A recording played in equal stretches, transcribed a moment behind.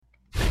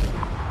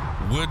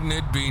Wouldn't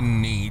it be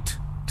neat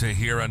to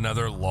hear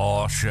another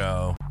law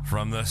show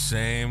from the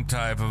same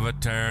type of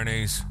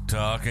attorneys,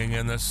 talking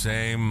in the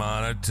same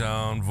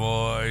monotone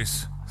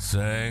voice,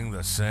 saying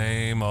the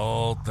same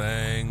old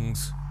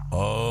things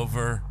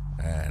over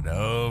and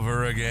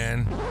over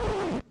again?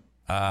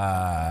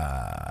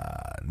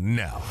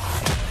 No.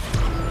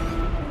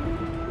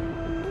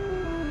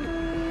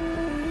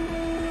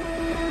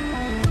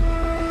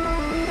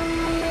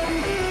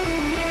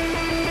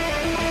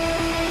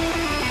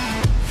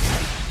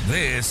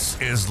 This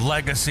is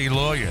Legacy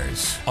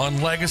Lawyers. On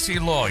Legacy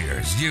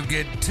Lawyers, you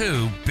get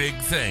two big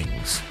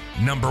things.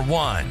 Number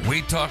one,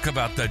 we talk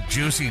about the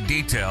juicy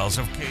details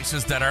of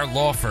cases that our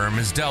law firm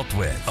has dealt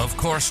with. Of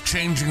course,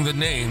 changing the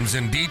names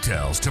and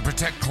details to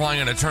protect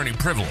client-attorney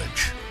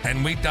privilege.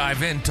 And we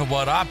dive into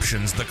what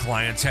options the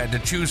clients had to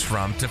choose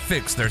from to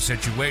fix their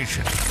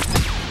situation.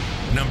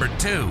 Number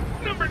two,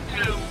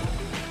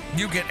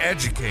 you get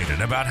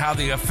educated about how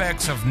the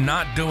effects of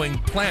not doing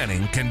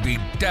planning can be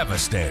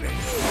devastating.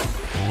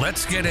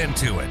 Let's get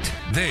into it.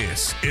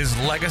 This is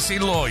Legacy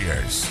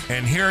Lawyers,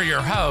 and here are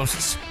your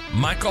hosts,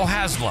 Michael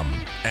Haslam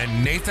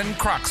and Nathan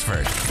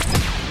Croxford.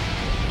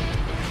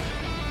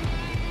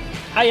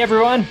 Hi,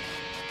 everyone.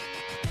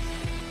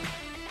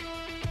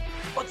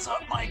 What's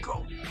up,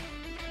 Michael?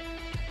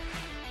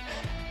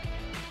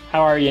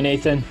 How are you,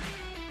 Nathan?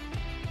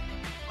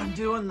 I'm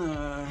doing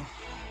the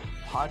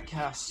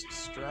podcast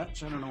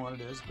stretch. I don't know what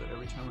it is, but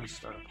every time I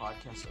start a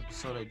podcast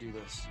episode, I do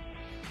this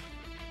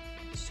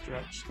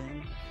stretch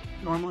thing.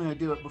 Normally I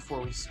do it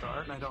before we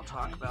start and I don't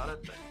talk about it,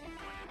 but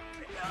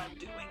right now I'm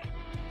doing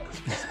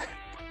it.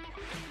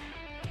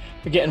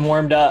 We're getting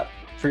warmed up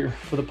for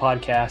the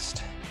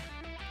podcast.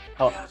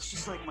 Yeah, it's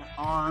just like my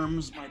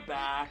arms, my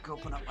back,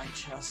 open up my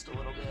chest a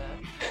little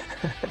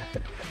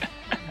bit.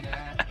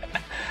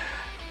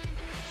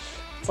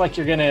 It's like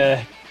you're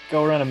gonna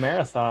go run a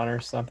marathon or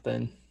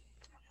something.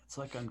 It's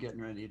like I'm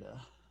getting ready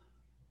to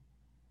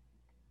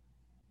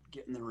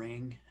get in the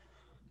ring.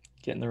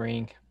 Get in the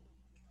ring.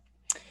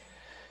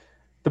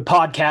 The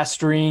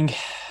podcast ring.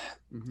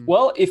 Mm-hmm.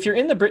 Well, if you're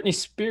in the Britney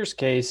Spears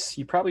case,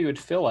 you probably would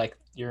feel like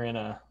you're in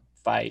a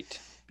fight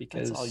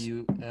because that's all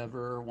you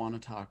ever want to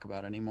talk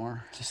about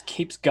anymore. Just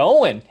keeps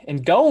going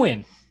and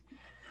going.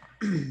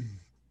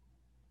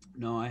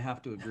 No, I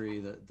have to agree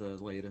that the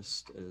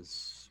latest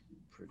is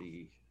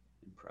pretty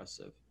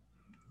impressive.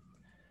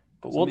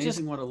 But it's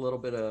amazing what a little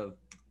bit of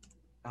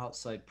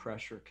outside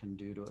pressure can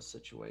do to a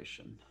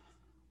situation.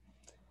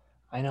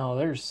 I know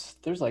there's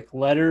like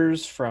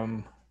letters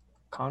from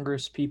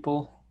Congress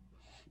people.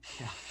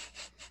 Yeah.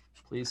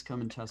 Please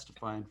come and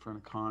testify in front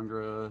of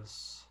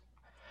Congress.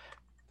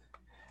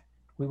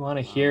 We want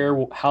to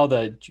hear how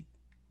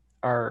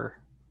our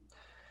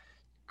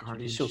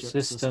judicial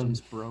system's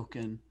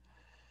broken.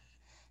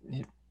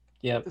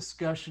 Yep.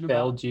 Discussion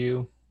about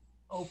you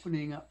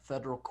opening up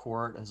federal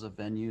court as a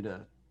venue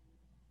to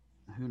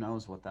who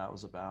knows what that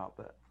was about,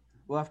 but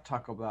we'll have to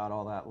talk about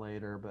all that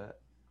later. But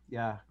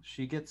yeah,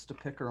 she gets to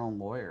pick her own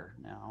lawyer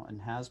now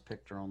and has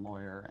picked her own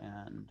lawyer,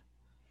 and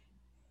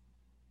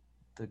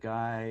the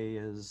guy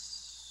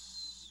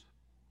is,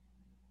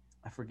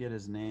 I forget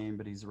his name,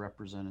 but he's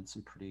represented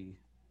some pretty,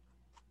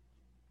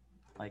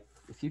 like,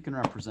 if you can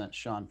represent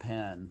Sean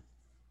Penn,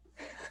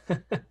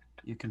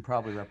 you can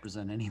probably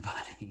represent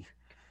anybody.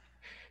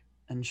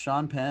 And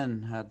Sean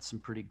Penn had some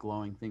pretty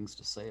glowing things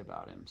to say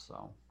about him,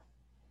 so.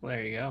 Well,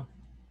 there you go.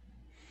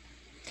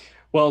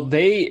 Well,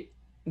 they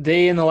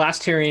in the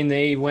last hearing,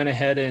 they went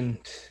ahead and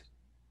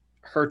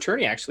her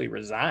attorney actually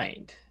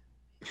resigned.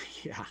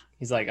 Yeah.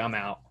 He's like, I'm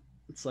out.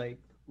 It's like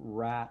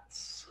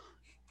rats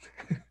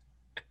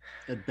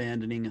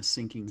abandoning a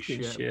sinking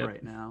ship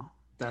right now.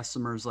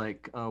 Bessemer's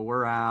like,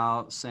 we're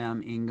out.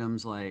 Sam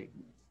Ingham's like,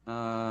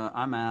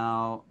 I'm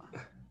out.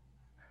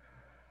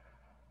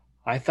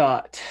 I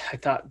thought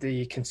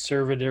the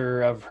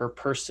conservator of her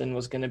person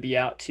was going to be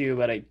out too,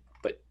 but it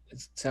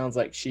sounds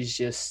like she's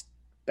just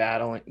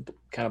battling,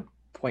 kind of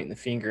pointing the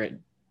finger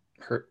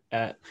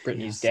at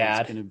Britney's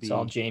dad. It's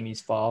all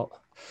Jamie's fault.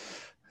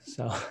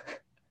 So,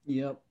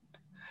 yep.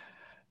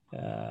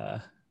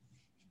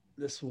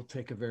 This will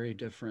take a very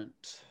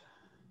different.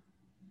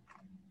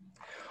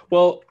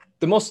 Well,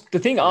 the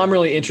thing I'm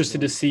really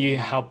interested to see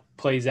how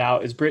plays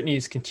out is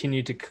Britney's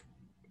continued to,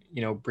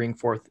 bring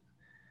forth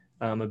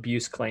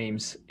abuse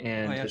claims,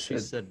 and she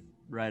said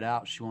right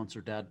out she wants her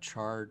dad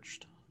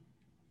charged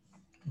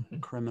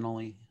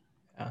criminally.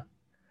 Yeah.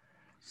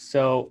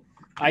 So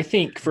I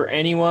think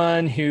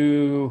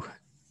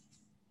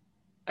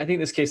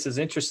this case is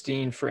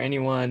interesting for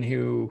anyone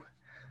who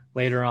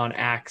later on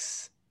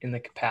acts in the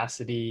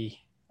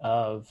capacity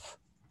of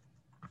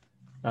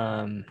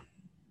a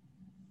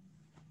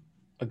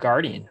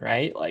guardian,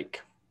 right?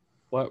 Like,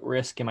 what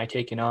risk am I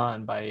taking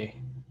on by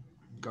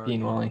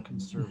being willing?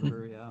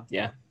 Conservator, yeah.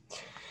 Yeah.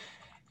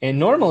 And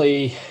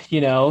normally,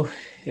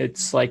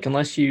 it's like,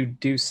 unless you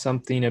do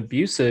something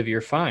abusive,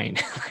 you're fine.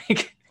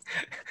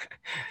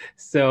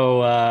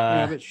 So,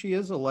 yeah, but she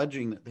is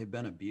alleging that they've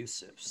been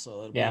abusive.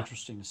 So it'll be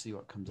interesting to see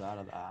what comes out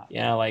of that.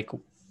 Yeah. Like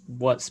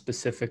what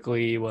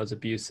specifically was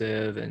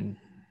abusive, and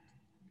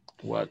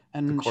what the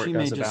And court she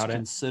may does just about it.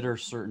 consider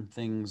certain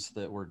things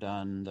that were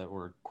done that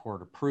were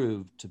court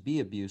approved to be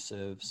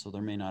abusive. So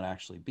there may not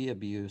actually be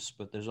abuse,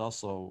 but there's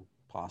also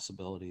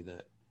possibility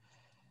that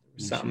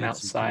she Something made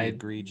some pretty outside.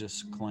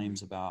 egregious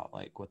claims about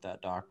like what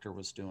that doctor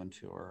was doing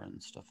to her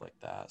and stuff like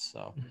that.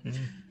 So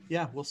Mhm.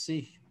 yeah, we'll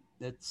see.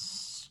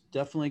 It's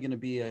definitely going to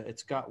be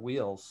it's got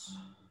wheels,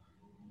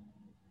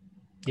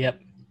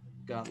 Yep.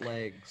 got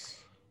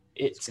legs.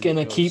 It's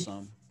gonna go keep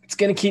some. it's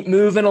gonna keep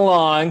moving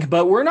along,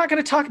 but we're not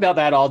gonna talk about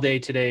that all day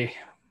today.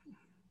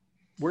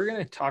 We're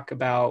gonna talk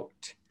about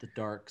The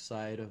dark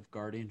side of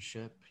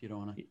guardianship. You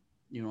don't want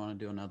to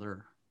do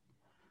another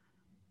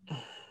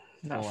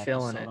not full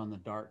feeling episode it. on the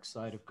dark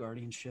side of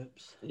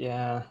guardianships.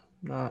 Yeah,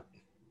 not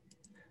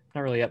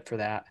really up for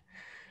that.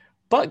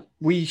 But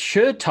we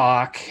should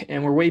talk,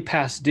 and we're way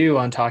past due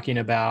on talking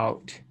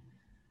about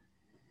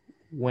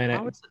when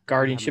How is it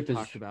guardianship we is.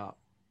 haven't talked about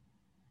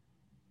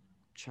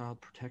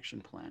child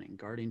protection planning,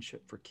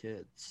 guardianship for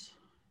kids.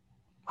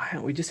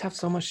 We just have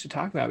so much to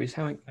talk about. We just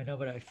haven't. I know,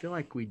 but I feel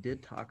like we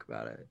did talk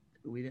about it.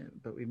 We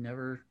didn't, but we've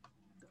never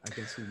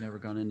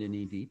gone into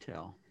any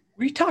detail.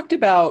 We talked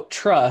about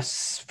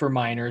trusts for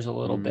minors a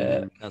little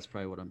bit. That's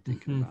probably what I'm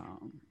thinking Mhm.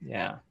 about.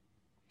 Yeah.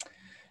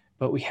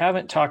 But we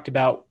haven't talked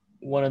about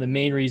one of the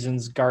main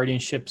reasons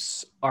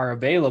guardianships are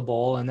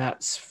available, and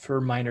that's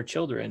for minor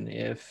children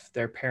if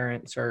their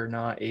parents are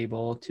not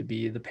able to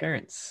be the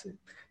parents,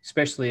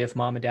 especially if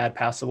mom and dad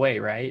pass away,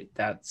 right?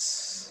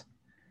 That's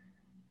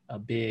a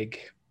big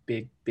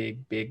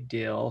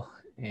deal.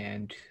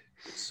 And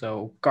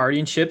so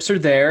guardianships are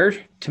there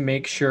to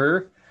make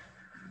sure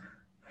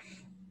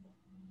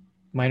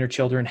minor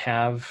children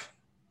have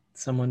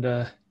someone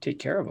to take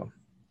care of them.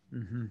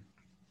 Mm-hmm.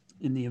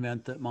 In the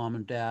event that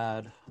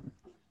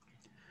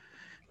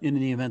in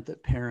the event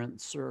that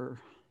parents are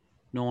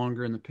no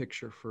longer in the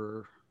picture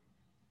for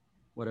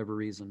whatever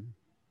reason,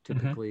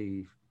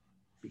 typically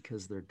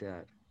because they're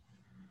dead.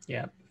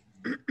 Yeah.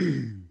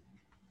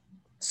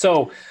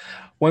 So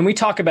when we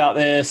talk about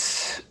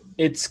this,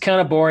 it's kind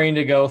of boring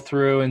to go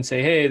through and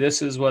say, hey,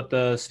 this is what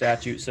the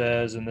statute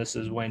says, and this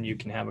is when you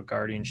can have a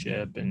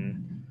guardianship,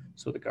 and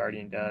so the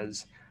guardian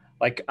does.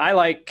 Like, I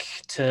like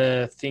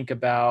to think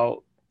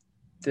about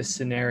this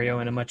scenario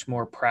in a much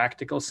more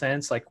practical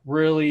sense. Like,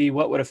 really,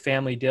 what would a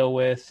family deal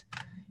with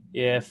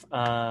if,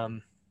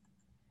 what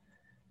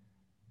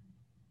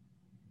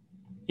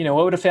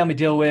would a family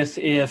deal with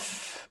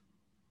if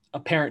a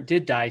parent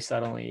did die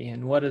suddenly,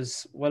 and what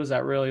does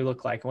that really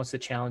look like, and what's the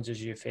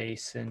challenges you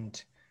face,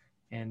 and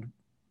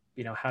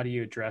how do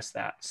you address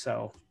that?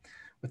 So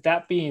with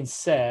that being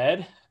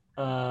said,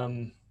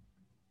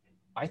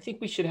 I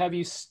think we should have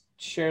you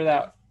share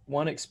that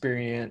one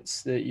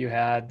experience that you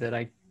had that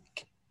I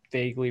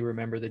vaguely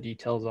remember the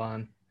details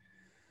on.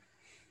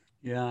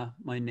 Yeah,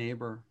 my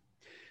neighbor.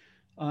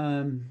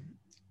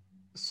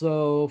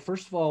 So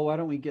first of all, why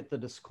don't we get the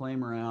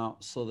disclaimer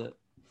out so that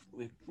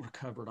we're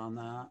covered on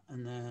that,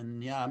 and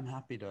then I'm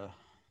happy to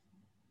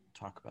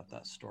talk about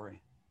that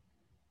story.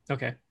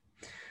 Okay.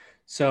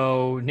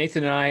 So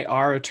Nathan and I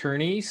are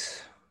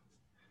attorneys,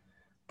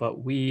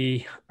 but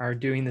we are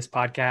doing this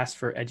podcast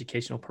for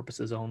educational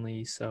purposes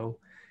only. So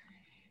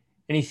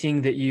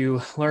anything that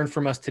you learn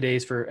from us today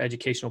is for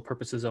educational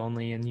purposes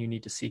only, and you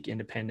need to seek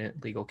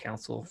independent legal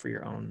counsel for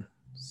your own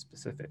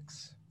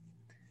specifics.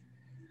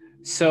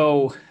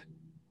 So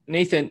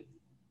Nathan,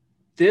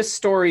 this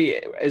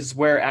story is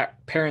where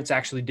parents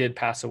actually did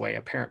pass away.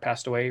 A parent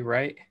passed away,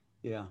 right?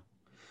 Yeah.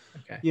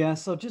 Okay. Yeah.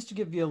 So just to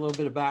give you a little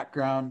bit of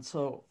background,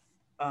 so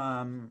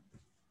I'm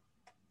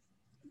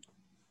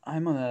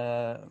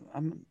a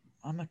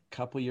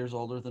couple years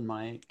older than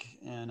Mike,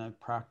 and I've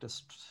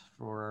practiced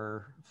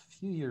for a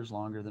few years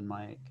longer than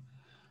Mike,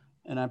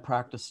 and I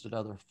practiced at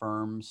other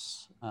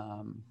firms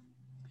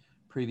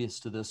previous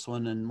to this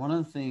one. And one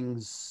of the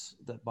things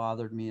that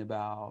bothered me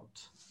about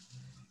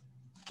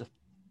the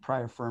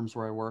prior firms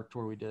where I worked,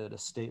 where we did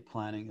estate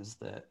planning, is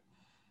that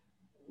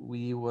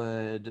we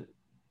would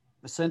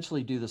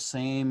essentially do the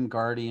same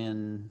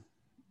guardian,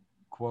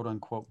 quote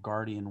unquote,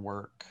 guardian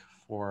work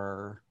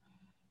for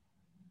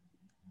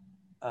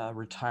a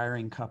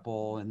retiring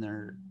couple in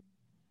their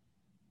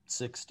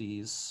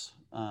 60s.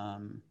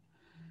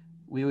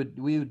 We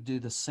would do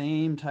the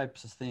same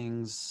types of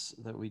things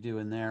that we do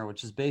in there,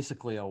 which is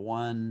basically a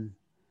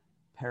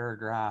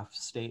 1-paragraph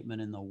statement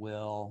in the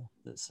will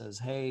that says,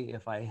 hey,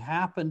 if I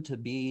happen to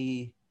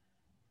be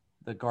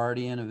the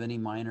guardian of any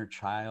minor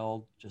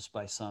child just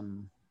by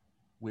some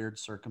weird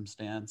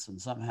circumstance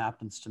and something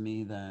happens to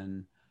me,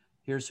 then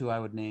here's who I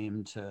would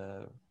name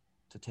to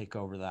take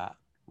over that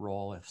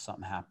role if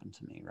something happened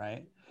to me,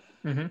 right?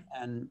 Mm-hmm.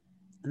 And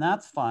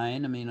that's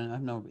fine. I mean, I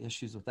have no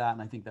issues with that,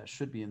 and I think that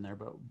should be in there.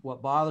 But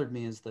what bothered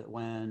me is that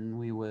when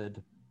we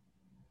would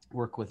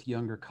work with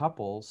younger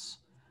couples,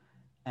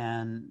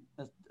 and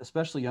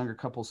especially younger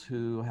couples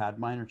who had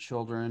minor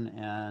children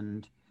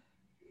and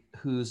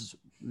whose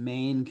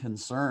main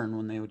concern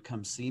when they would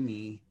come see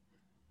me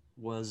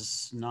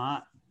was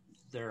not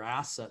their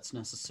assets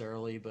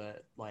necessarily,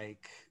 but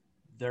like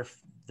their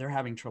they're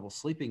having trouble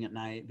sleeping at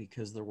night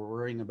because they're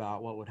worrying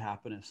about what would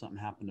happen if something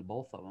happened to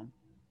both of them.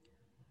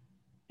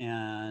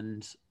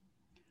 And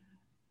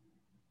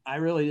I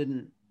really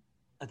didn't,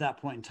 at that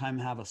point in time,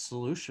 have a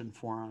solution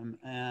for them.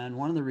 And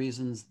one of the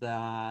reasons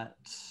that,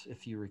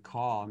 if you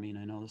recall, I mean,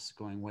 I know this is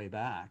going way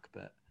back,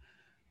 but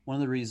one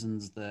of the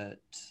reasons that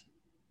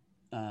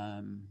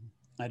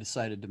I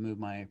decided to move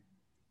my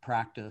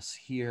practice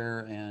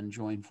here and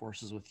join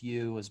forces with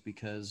you was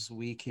because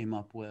we came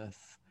up with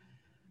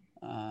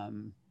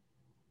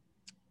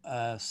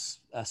a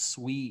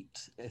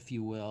suite, if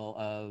you will,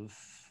 of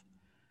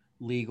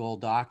legal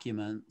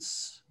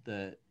documents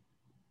that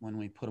when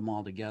we put them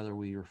all together,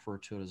 we refer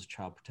to it as a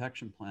child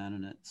protection plan.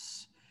 And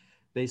it's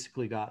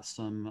basically got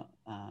some,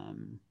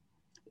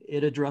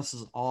 it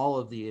addresses all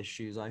of the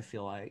issues, I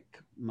feel like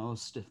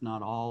most, if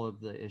not all of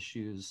the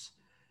issues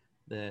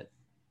that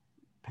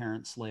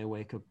parents lay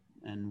awake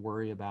and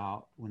worry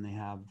about when they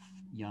have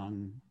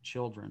young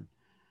children.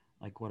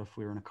 Like, what if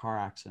we were in a car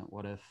accident?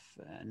 What if,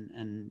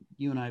 and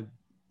you and I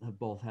have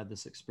both had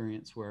this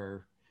experience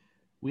where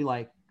we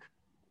like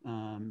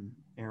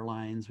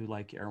airlines, we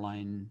like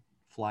airline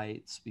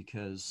flights,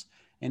 because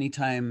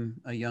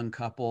anytime a young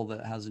couple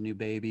that has a new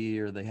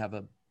baby or they have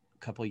a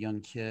couple of young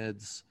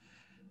kids,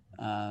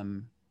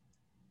 the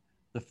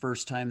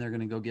first time they're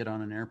going to go get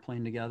on an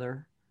airplane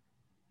together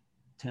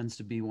tends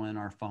to be when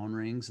our phone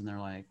rings and they're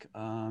like,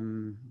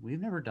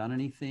 we've never done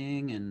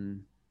anything.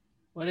 And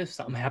what if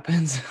something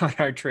happens on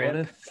our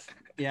trip?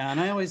 And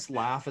I always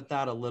laugh at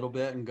that a little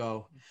bit and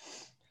go,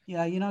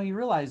 yeah, you know, you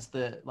realize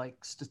that,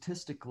 like,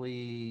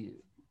 statistically,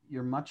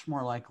 you're much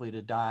more likely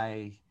to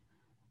die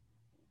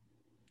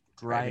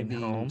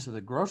driving to the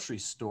grocery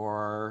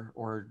store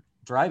or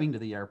driving to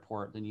the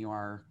airport than you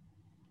are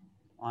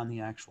on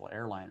the actual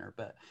airliner.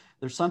 But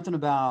there's something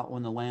about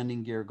when the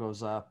landing gear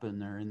goes up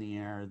and they're in the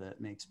air that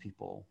makes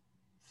people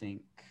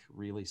think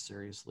really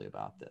seriously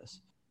about this.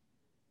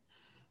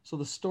 So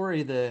the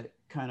story that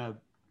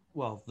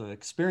the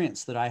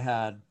experience that I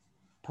had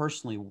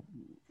personally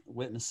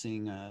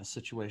witnessing a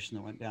situation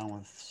that went down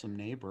with some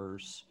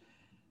neighbors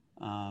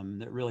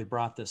that really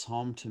brought this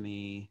home to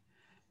me.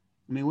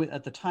 I mean,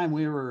 at the time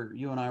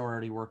you and I were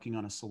already working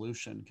on a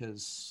solution,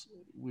 because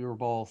we were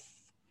both,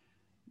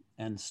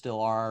 and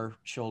still are,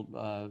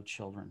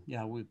 children.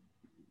 Yeah,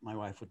 my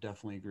wife would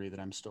definitely agree that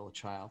I'm still a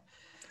child.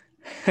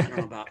 I don't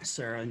know about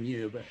Sarah and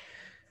you,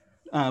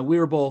 but we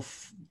were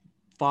both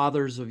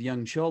fathers of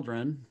young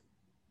children.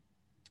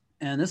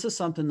 And this is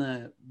something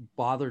that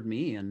bothered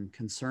me and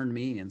concerned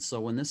me. And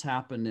so when this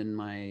happened in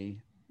my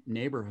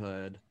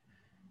neighborhood,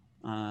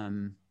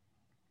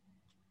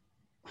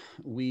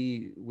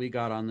 we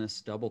got on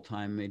this double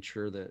time, made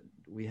sure that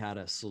we had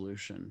a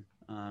solution.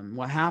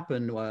 What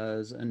happened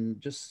was,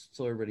 and just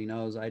so everybody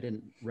knows, I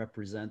didn't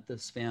represent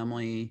this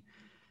family.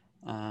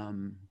 At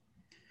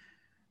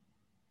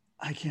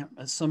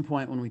some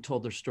point when we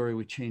told their story,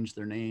 we changed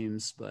their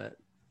names, but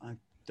I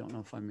don't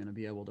know if I'm going to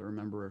be able to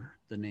remember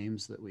the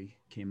names that we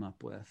came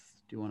up with.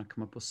 Do you want to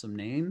come up with some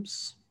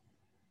names?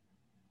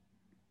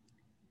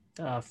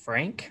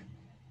 Frank?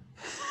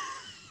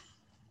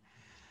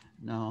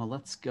 No,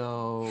 let's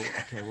go.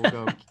 Okay, we'll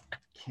go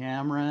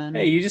Cameron.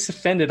 Hey, you just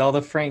offended all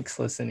the Franks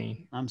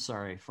listening. I'm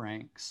sorry,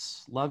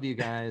 Franks. Love you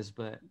guys,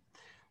 but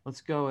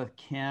let's go with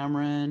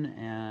Cameron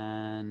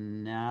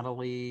and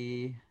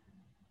Natalie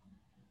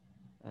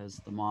as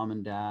the mom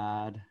and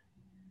dad.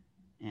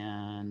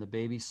 And the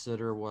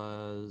babysitter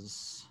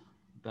was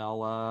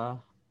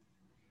Bella.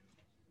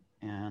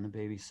 And the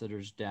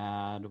babysitter's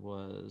dad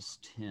was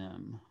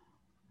Tim.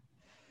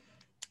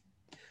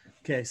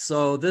 Okay,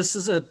 so this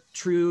is a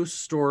true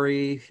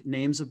story.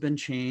 Names have been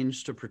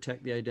changed to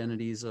protect the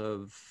identities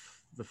of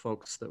the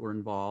folks that were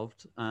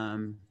involved.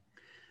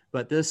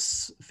 But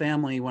this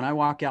family, when I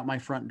walk out my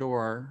front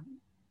door,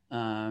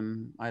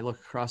 I look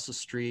across the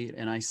street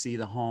and I see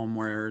the home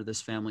where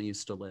this family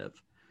used to live.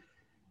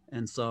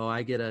 And so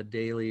I get a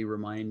daily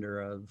reminder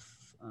of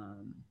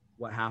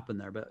what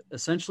happened there. But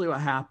essentially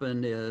what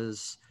happened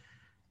is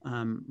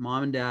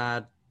mom and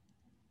dad,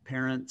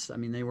 parents, I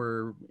mean, they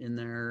were in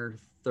their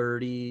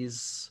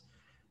 30s.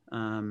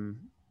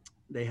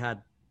 They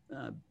had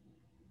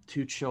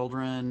 2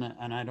 children,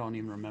 and I don't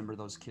even remember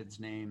those kids'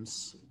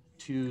 names,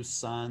 2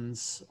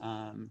 sons.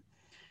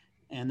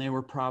 And they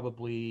were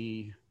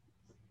probably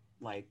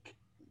like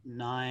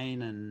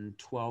 9 and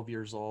 12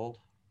 years old,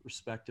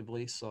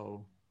 respectively.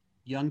 So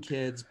young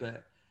kids,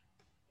 but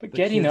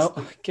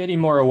getting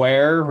more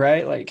aware,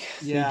 right? Like,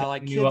 yeah,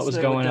 like knew what was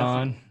going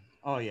on.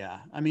 Oh yeah.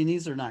 I mean,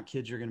 these are not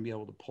kids you're going to be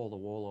able to pull the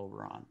wool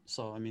over on.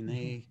 So, I mean,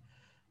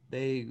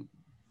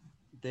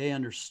 they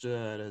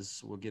understood,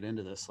 as we'll get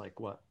into this, like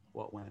what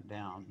went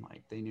down.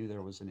 Like, they knew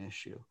there was an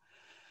issue.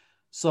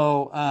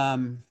 So,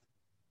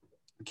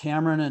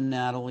 Cameron and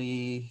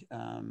Natalie,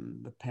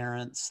 the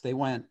parents, they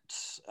went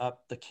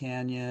up the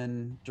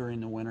canyon during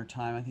the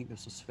wintertime. I think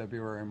this was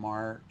February or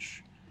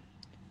March.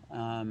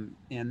 And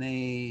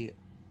they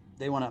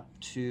went up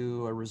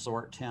to a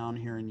resort town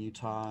here in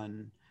Utah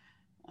and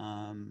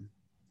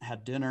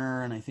had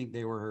dinner. And I think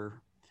they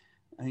were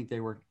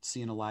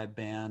seeing a live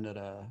band at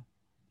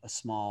a a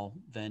small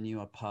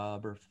venue, a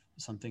pub or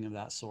something of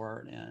that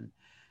sort.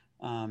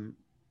 And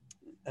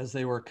as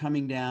they were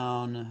coming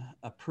down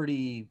a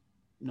pretty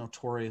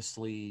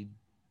notoriously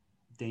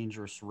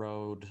dangerous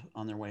road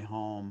on their way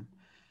home,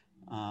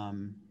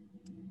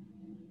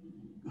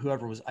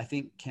 whoever was, I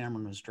think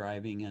Cameron was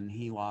driving, and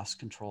he lost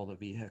control of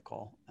the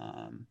vehicle.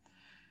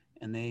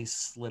 And they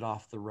slid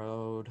off the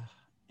road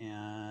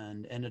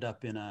and ended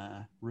up in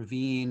a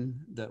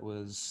ravine that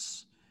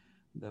was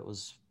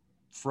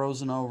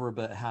frozen over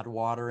but had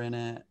water in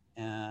it.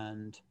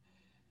 And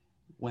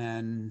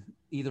when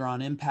either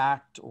on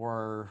impact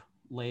or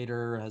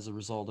later as a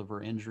result of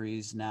her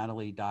injuries,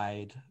 Natalie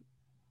died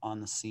on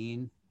the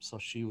scene. So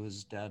she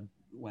was dead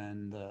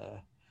when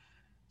the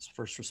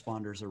first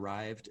responders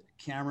arrived.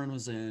 Cameron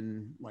was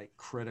in like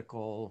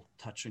critical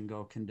touch and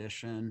go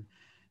condition,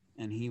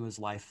 and he was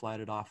life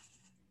flighted off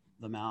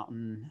the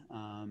mountain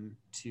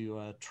to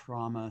a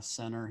trauma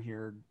center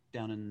here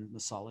down in the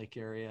Salt Lake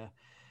area.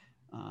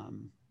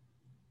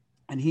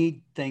 And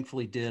he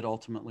thankfully did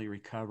ultimately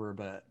recover.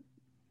 But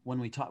when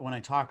I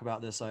talk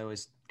about this, I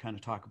always kind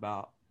of talk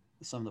about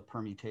some of the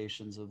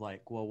permutations of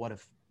like, well, what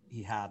if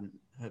he hadn't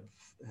have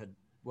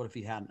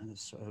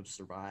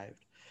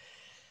survived?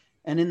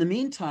 And in the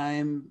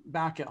meantime,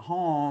 back at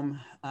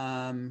home,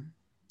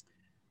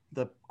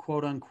 the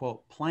quote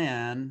unquote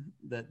plan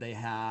that they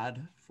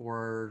had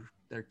for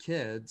their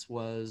kids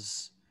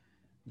was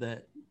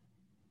that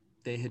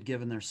they had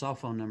given their cell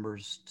phone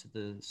numbers to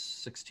the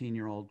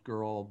 16-year-old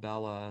girl,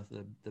 Bella,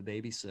 the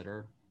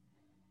babysitter.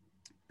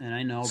 And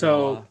I know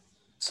Bella.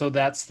 So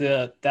that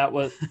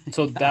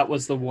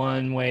was the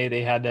one way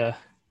they had to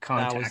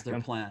contact That was their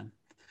them. plan.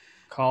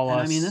 Call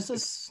us. I mean, this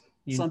is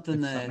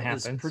something that is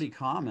happens. pretty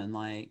common.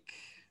 Like,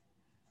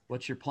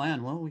 what's your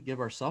plan? Well, we give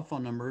our cell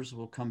phone numbers.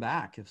 We'll come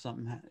back. If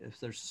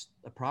there's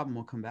a problem,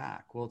 we'll come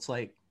back. Well, it's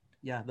like,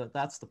 yeah,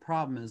 that's the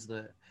problem, is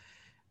that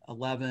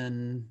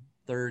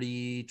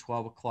 11:30,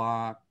 12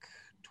 o'clock,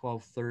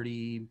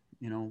 12:30,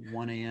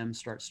 1 a.m.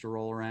 starts to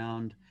roll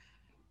around,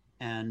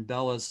 and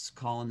Bella's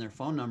calling their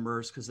phone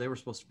numbers because they were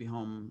supposed to be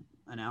home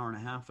an hour and a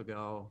half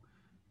ago,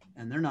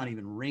 and they're not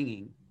even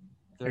ringing.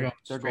 They're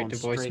going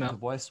straight to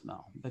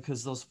voicemail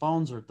because those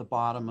phones are at the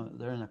bottom.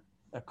 They're in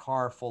a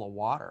car full of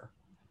water.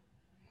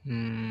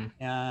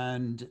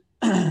 And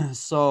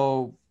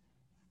so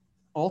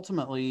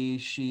ultimately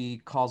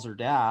she calls her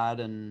dad,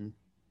 and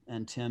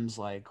Tim's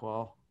like,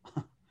 well,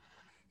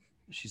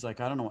 she's like,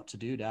 I don't know what to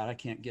do, Dad. I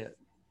can't get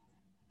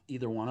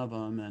either one of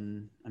them.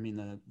 And I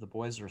mean, the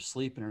boys are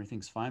asleep and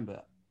everything's fine,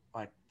 but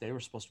like they were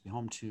supposed to be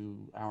home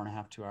 2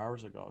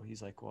 hours ago.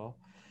 He's like, well,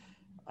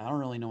 I don't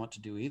really know what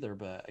to do either,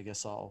 but I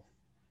guess I'll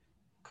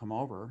come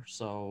over.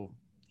 So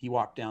he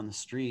walked down the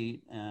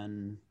street,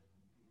 and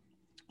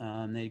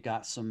they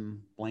got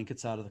some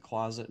blankets out of the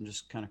closet and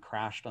just kind of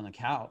crashed on the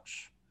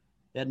couch.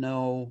 They didn't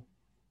know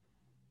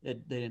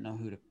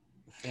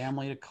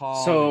family to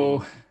call.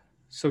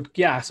 So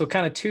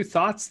kind of two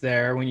thoughts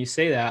there when you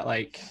say that.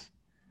 Like,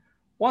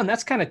 one,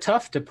 that's kind of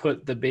tough to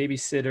put the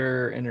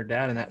babysitter and her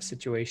dad in that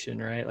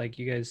situation, right? Like,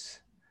 you guys,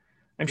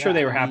 I'm sure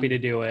they were happy to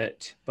do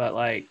it, but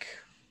like,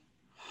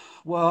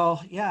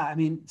 well, yeah, I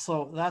mean,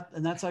 so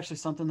that's actually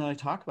something that I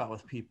talk about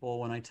with people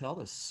when I tell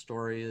this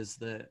story, is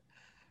that,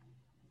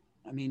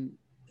 I mean,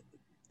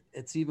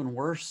 it's even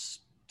worse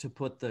to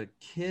put the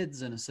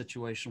kids in a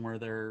situation where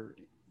they're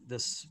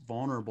this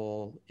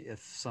vulnerable if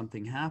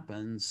something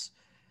happens.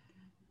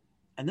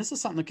 And this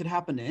is something that could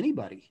happen to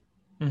anybody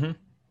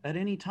at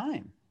any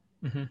time.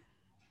 Mm-hmm.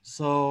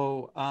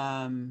 So,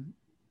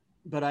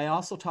 but I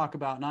also talk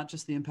about not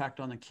just the impact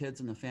on the kids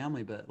and the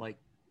family, but like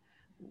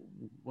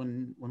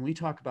when we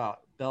talk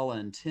about Bella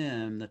and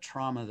Tim, the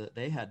trauma that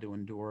they had to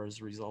endure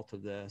as a result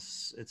of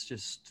this,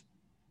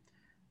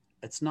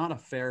 it's not a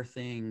fair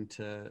thing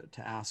to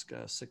ask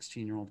a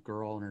 16-year-old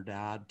girl and her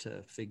dad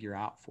to figure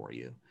out for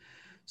you.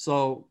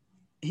 So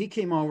he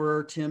came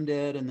over, Tim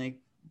did, and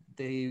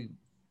they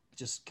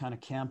just kind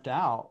of camped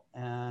out.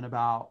 And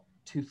about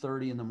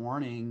 2:30 in the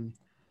morning,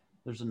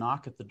 there's a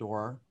knock at the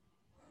door,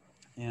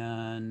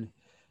 and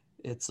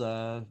it's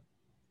a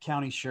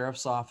county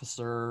sheriff's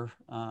officer,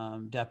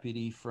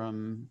 deputy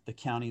from the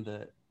county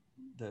that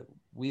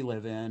we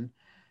live in.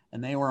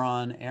 And they were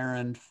on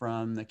errand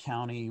from the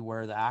county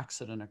where the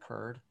accident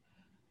occurred.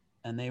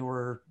 And they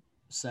were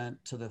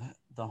sent to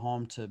the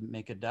home to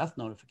make a death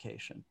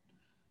notification.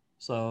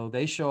 So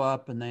they show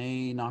up and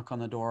they knock on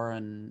the door,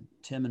 and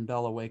Tim and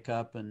Bella wake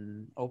up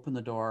and open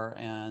the door,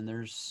 and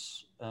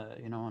there's,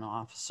 an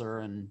officer,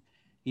 and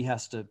he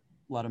has to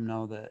let them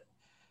know that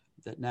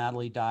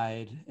Natalie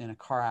died in a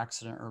car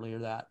accident earlier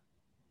that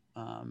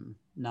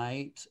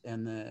night,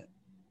 and that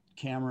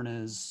Cameron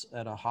is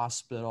at a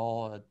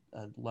hospital,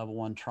 a level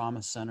 1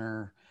 trauma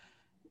center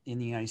in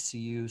the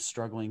ICU,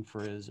 struggling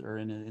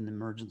in the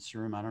emergency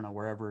room. I don't know,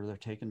 wherever they're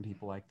taking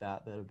people like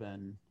that have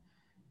been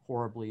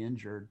horribly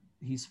injured.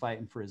 He's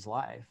fighting for his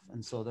life.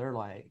 And so they're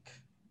like,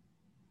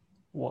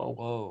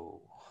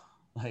 whoa,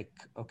 like,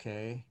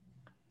 okay.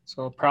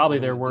 So probably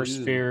their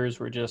worst fears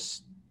were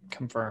just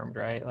confirmed,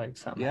 right? Like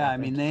something. Yeah.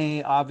 Happened. I mean,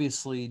 they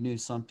obviously knew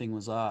something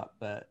was up,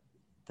 but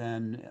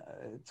then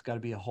it's got to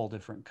be a whole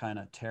different kind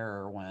of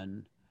terror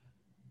when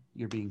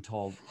you're being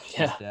told she's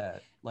Yeah.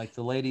 dead. Like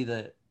the lady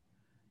that,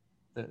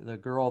 the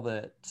girl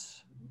that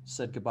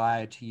said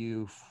goodbye to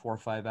you 4 or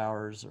 5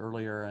 hours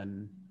earlier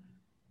and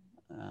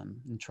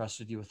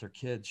entrusted you with her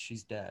kids,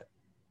 she's dead.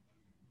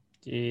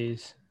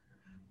 Jeez,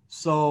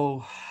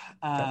 So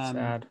that's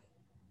sad.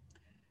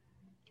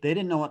 they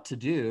didn't know what to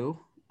do.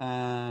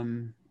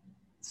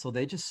 So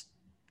they just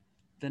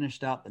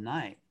finished out the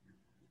night.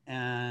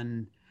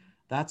 And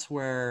that's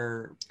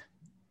where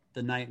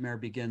the nightmare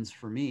begins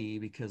for me,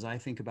 because I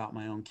think about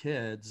my own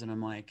kids and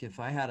I'm like, if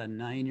I had a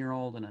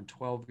 9-year-old and a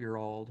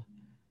 12-year-old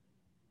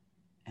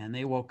and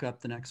they woke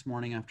up the next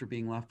morning after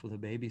being left with a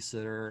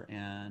babysitter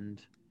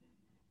and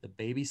the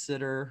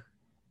babysitter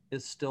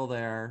is still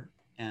there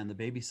and the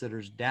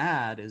babysitter's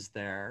dad is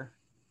there,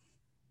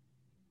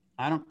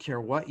 I don't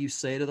care what you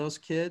say to those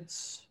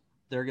kids,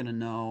 they're going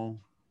to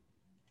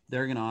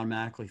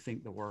automatically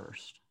think the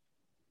worst.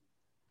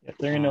 Yeah,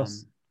 they're gonna know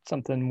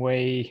something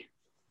way.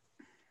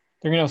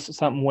 They're gonna know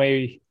something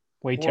way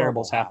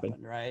terrible's happened,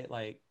 right?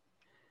 Like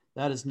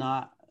that is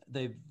not.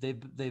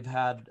 They've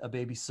had a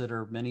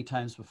babysitter many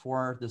times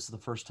before. This is the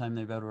first time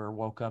they've ever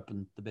woke up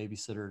and the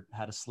babysitter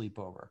had a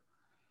sleepover,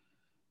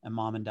 and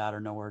mom and dad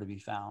are nowhere to be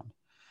found.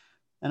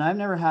 And I've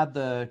never had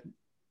the,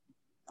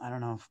 I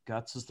don't know if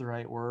guts is the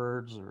right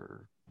words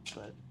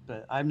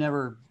but I've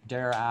never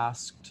dare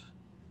asked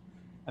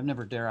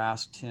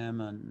him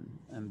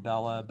and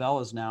Bella.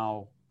 Bella's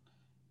now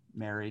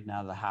married and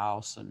out of the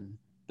house,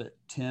 but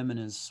Tim and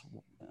his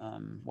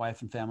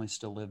wife and family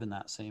still live in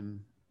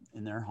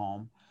their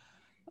home.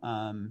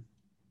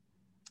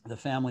 The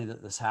family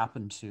that this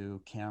happened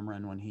to,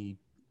 Cameron, when he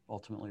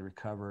ultimately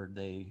recovered,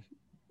 they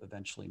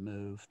eventually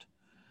moved.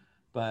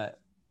 But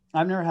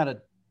I've never had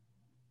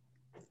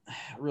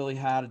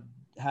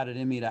it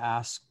in me to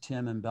ask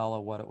Tim and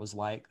Bella what it was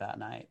like that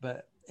night.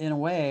 But in a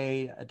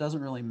way, it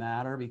doesn't really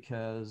matter,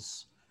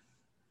 because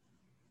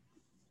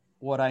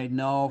what I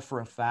know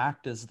for a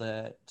fact is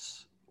that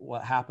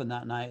what happened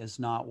that night is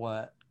not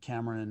what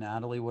Cameron and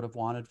Natalie would have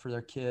wanted for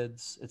their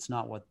kids. It's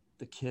not what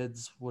the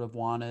kids would have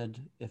wanted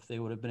if they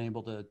would have been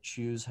able to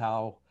choose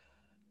how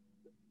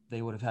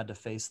they would have had to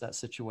face that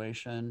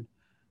situation.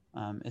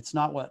 It's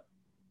not what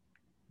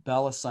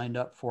Bella signed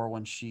up for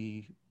when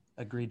she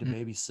agreed to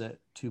babysit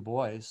 2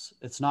 boys.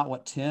 It's not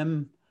what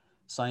Tim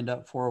signed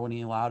up for when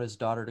he allowed his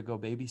daughter to go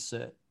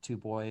babysit 2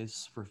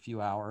 boys for a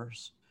few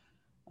hours.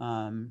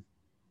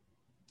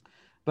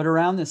 But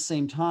around this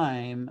same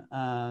time,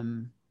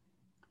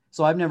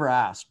 so I've never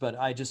asked, but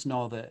I just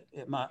know that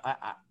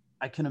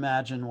I can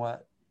imagine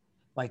what,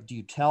 like, do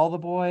you tell the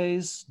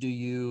boys? Do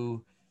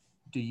you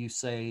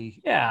say?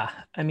 Yeah,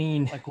 I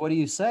mean, like, what do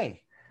you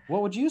say?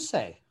 What would you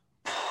say?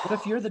 What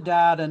if you're the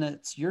dad and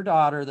it's your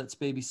daughter that's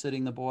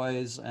babysitting the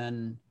boys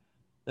and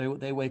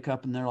they wake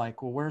up and they're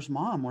like, well, where's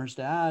mom? Where's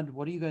dad?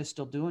 What are you guys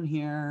still doing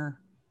here?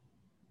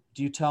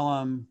 Do you tell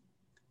them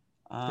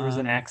there was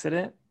an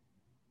accident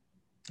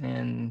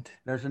and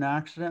there's an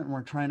accident and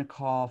we're trying to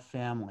call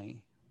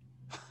family?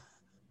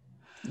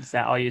 Is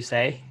that all you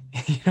say?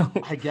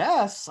 I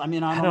guess. I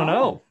mean, I don't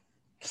know.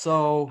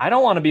 So I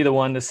don't want to be the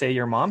one to say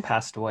your mom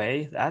passed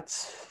away.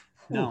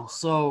 No.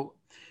 So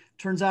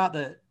turns out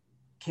that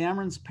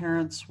Cameron's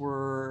parents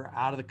were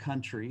out of the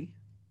country,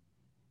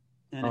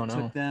 and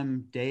took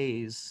them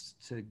days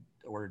to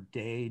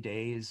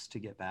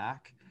get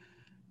back.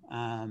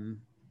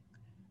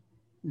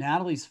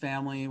 Natalie's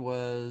family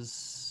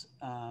was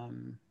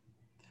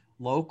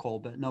local,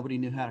 but nobody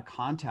knew how to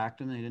contact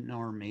them. They didn't know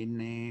her maiden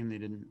name. They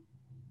didn't,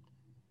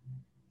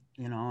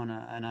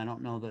 and I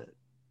don't know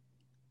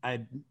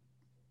that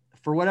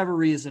for whatever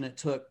reason, it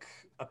took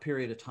a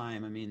period of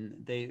time. I mean,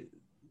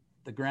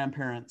 the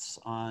grandparents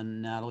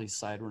on Natalie's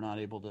side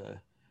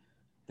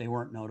they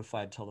weren't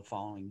notified till the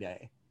following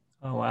day.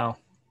 Oh, wow.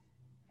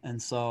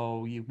 And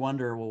so you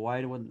wonder, well,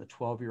 why wouldn't the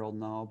 12-year-old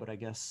know? But I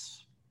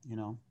guess,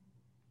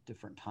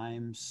 different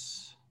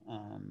times,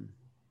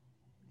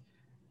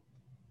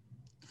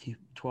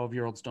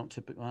 12-year-olds don't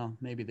typically, well,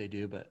 maybe they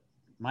do, but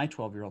my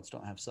 12-year-olds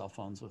don't have cell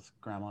phones with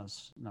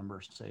grandma's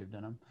numbers saved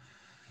in them.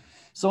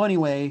 So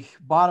anyway,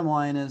 bottom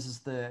line is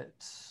that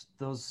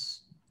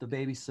the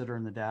babysitter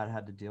and the dad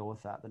had to deal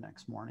with that the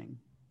next morning.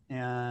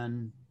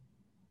 And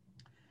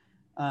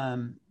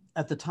around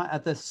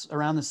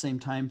the same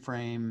time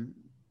frame,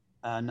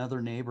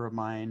 another neighbor of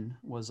mine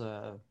was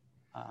a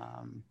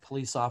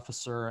police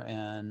officer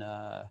and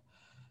an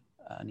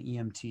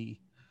EMT,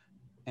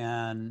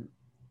 and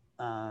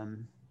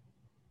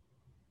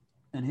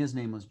his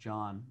name was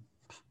John.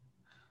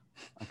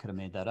 I could have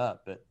made that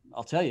up, but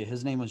I'll tell you,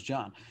 his name was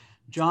John.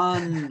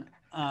 John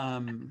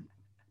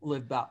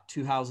lived about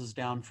 2 houses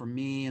down from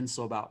me, and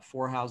so about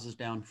 4 houses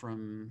down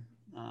from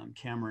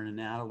Cameron and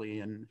Natalie.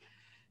 And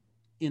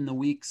in the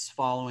weeks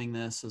following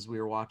this, as we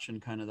were watching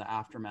kind of the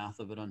aftermath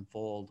of it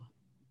unfold,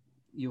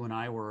 you and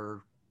I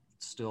were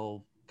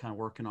still kind of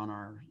working on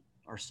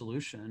our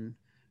solution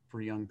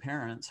for young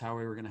parents, how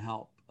we were going to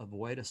help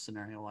avoid a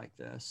scenario like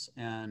this.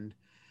 And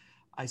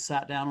I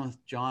sat down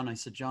with John. I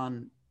said,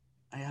 John,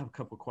 I have a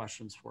couple of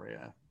questions for you.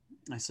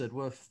 I said,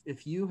 well,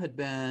 if you had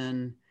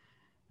been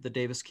the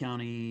Davis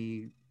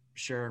County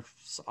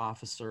Sheriff's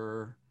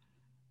officer,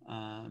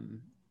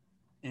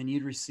 and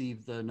you'd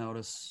received the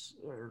notice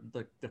or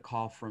the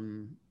call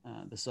from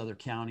this other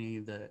county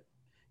that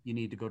you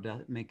need to go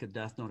make a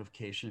death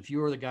notification. If you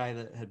were the guy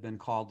that had been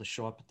called to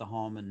show up at the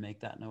home and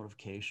make that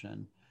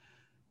notification,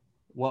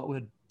 how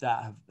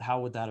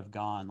would that have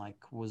gone? Like,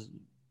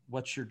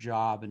 what's your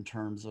job in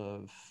terms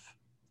of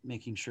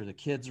making sure the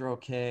kids are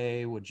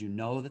okay? Would you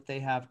know that they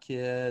have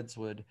kids?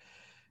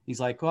 He's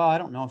like, well, I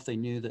don't know if they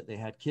knew that they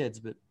had kids,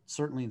 but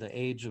certainly the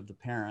age of the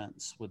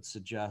parents would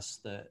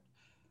suggest that,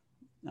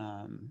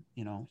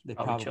 they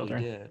probably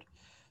did.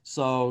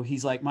 So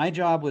he's like, my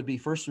job would be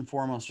first and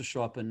foremost to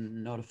show up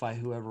and notify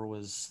whoever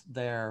was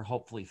there,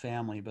 hopefully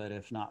family, but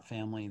if not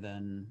family,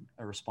 then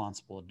a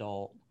responsible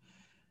adult,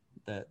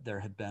 that there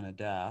had been a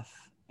death.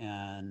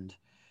 And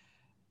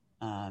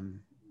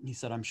he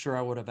said, I'm sure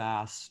I would have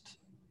asked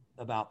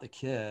about the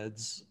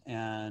kids.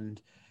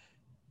 And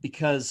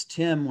because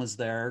Tim was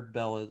there,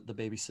 Bella, the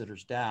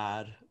babysitter's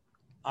dad,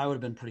 I would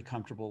have been pretty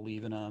comfortable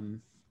leaving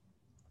him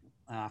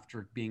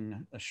after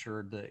being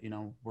assured that,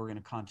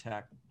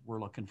 we're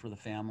looking for the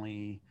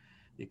family,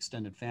 the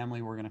extended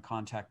family. We're going to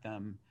contact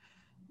them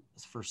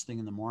first thing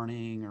in the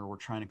morning, or we're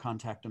trying to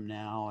contact them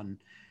now. And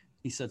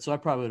he said, so I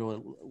probably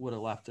would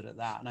have left it at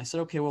that. And I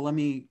said, okay, well, let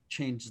me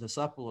change this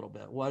up a little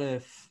bit. What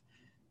if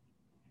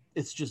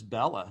it's just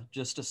Bella,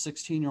 just a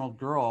 16-year-old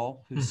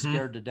girl who's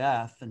scared to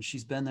death, and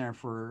she's been there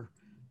for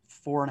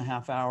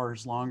 4.5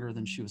 hours longer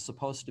than she was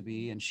supposed to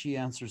be. And she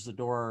answers the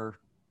door,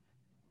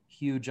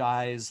 huge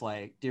eyes,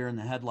 like deer in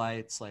the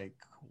headlights, like,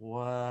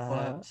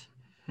 what?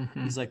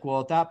 He's like,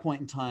 well, at that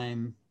point in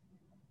time,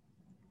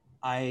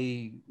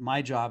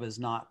 my job is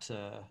not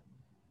to,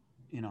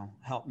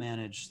 help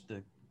manage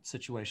the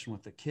situation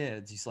with the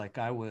kids. He's like,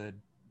 I would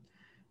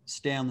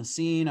stay on the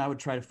scene. I would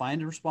try to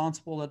find a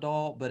responsible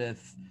adult. But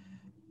if,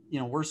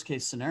 worst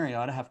case scenario,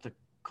 I'd have to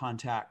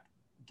contact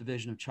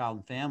Division of Child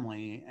and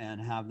Family and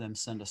have them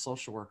send a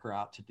social worker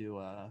out to do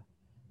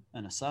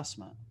an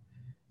assessment.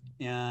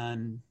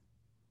 And,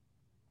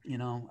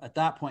 at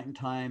that point in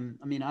time,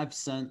 I've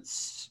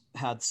since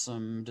had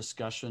some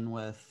discussion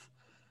with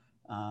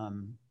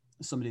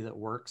somebody that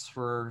works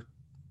for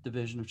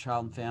Division of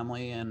Child and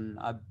Family, and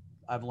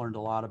I've learned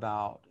a lot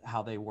about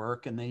how they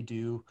work. And they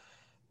do,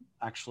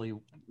 actually,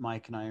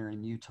 Mike and I are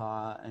in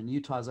Utah, and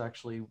Utah is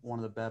actually one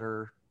of the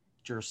better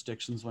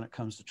jurisdictions when it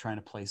comes to trying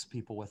to place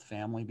people with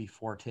family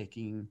before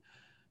taking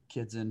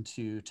kids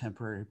into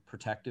temporary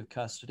protective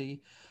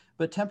custody.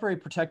 But temporary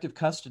protective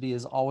custody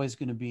is always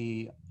going to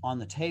be on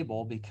the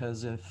table,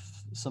 because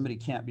if somebody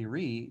can't be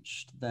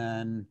reached,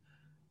 then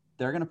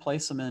they're going to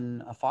place them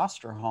in a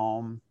foster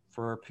home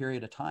for a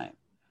period of time.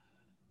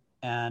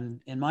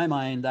 And in my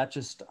mind, that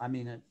just,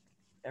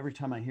 every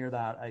time I hear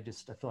that, I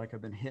feel like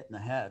I've been hit in the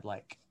head.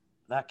 Like,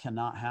 that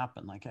cannot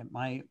happen. Like,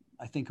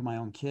 I think of my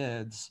own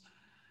kids.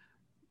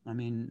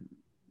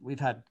 We've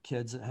had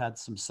kids that had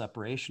some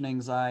separation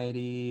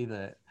anxiety,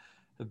 that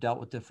have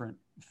dealt with different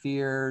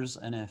fears.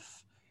 And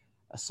if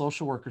a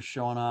social worker's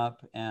showing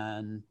up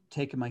and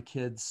taking my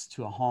kids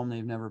to a home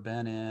they've never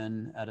been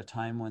in at a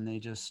time when they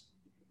just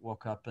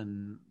woke up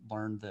and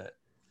learned that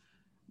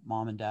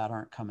mom and dad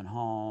aren't coming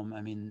home,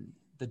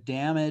 the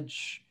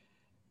damage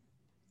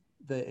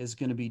that is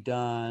going to be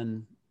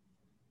done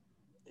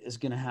is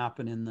going to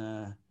happen in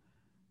the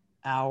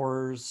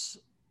hours,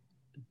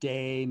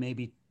 day,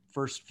 maybe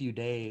first few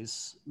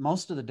days.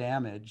 Most of the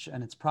damage,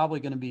 and it's probably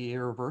going to be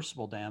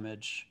irreversible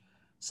damage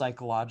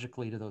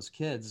psychologically to those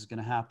kids, is going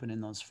to happen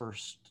in those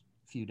first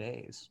few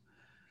days.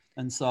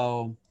 And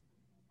so,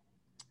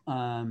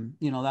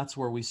 that's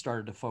where we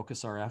started to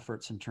focus our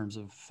efforts in terms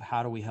of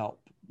how do we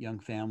help young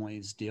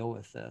families deal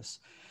with this.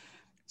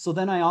 So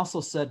then I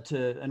also said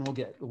and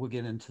we'll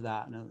get into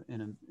that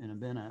in a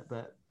minute,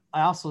 but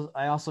I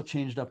also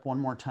changed up one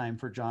more time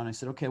for John. I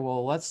said, okay,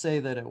 well, let's say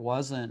that it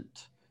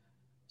wasn't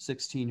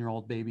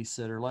 16-year-old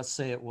babysitter. Let's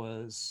say it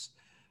was,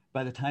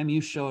 by the time you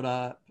showed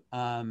up,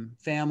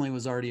 family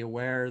was already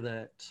aware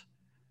that,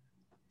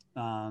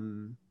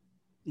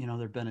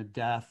 there'd been a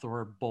death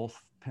or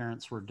both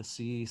parents were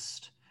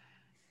deceased.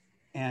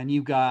 And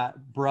you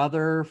got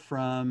brother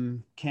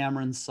from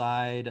Cameron's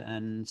side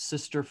and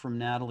sister from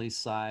Natalie's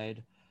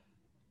side.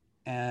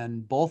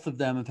 And both of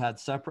them have had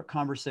separate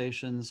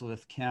conversations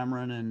with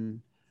Cameron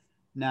and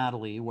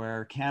Natalie,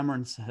 where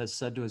Cameron has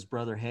said to his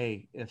brother,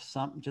 hey,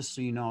 just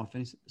so you know,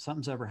 if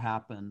something's ever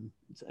happened,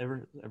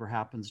 ever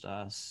happens to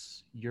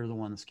us, you're the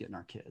one that's getting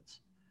our kids.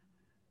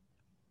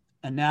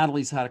 And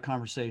Natalie's had a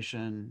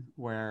conversation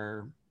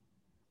where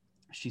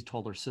she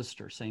told her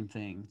sister, same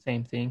thing.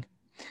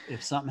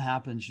 If something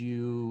happens,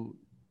 you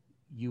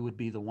would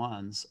be the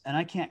ones. And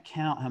I can't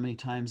count how many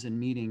times in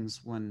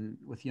meetings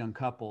with young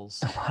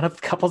couples. A lot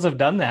of couples have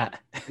done that.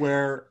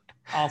 Where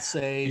I'll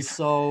say,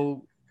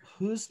 so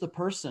who's the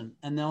person?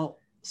 And they'll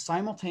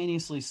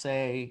simultaneously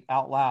say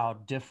out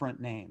loud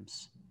different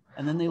names.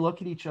 And then they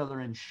look at each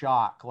other in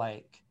shock,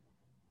 like,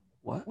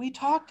 what? We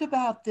talked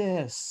about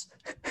this.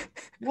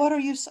 What are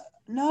you?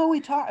 No,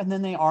 we talked. And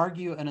then they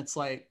argue. And it's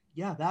like,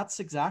 yeah, that's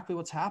exactly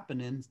what's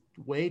happened in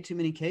way too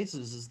many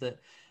cases, is that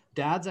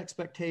dad's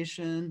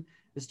expectation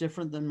is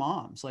different than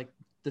mom's. Like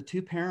the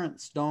two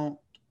parents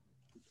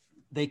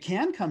they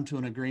can come to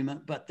an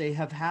agreement, but they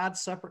have had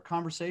separate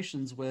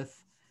conversations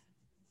with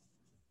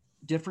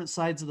different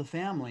sides of the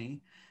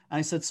family. And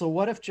I said, so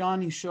what if,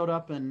 John, you showed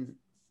up and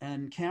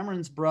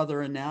Cameron's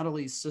brother and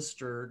Natalie's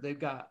sister, they've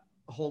got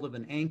a hold of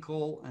an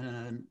ankle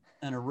and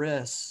a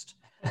wrist,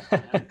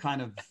 and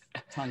kind of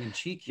tongue in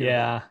cheek here.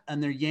 Yeah.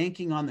 And they're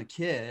yanking on the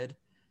kid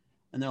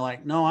and they're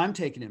like, no, I'm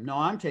taking him. No,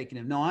 I'm taking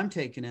him. No, I'm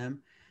taking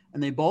him.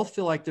 And they both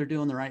feel like they're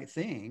doing the right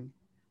thing.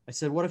 I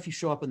said, what if you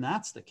show up and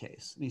that's the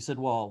case? And he said,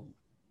 well,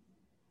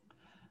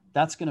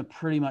 that's going to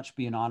pretty much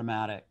be an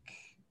automatic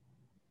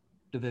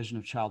Division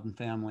of Child and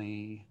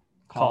Family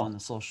calling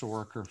the social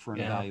worker for an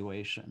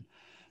evaluation.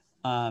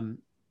 And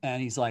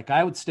he's like,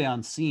 I would stay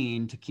on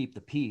scene to keep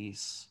the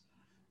peace,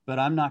 but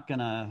I'm not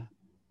going to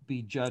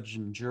be judge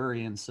and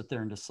jury and sit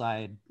there and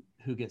decide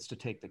who gets to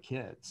take the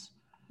kids.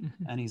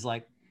 Mm-hmm. And he's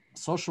like,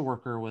 social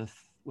worker with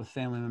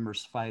family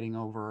members fighting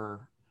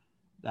over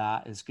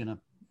that is going to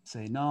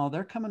say, no,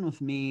 they're coming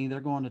with me. They're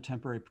going to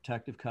temporary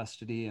protective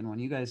custody. And when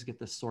you guys get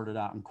this sorted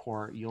out in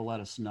court, you'll let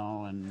us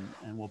know and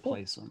we'll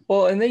place them.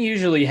 Well, and they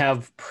usually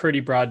have pretty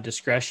broad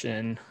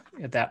discretion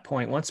at that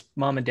point. Once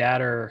mom and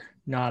dad are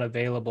not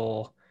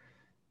available,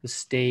 the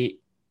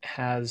state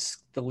has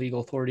the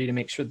legal authority to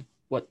make sure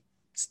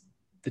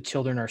the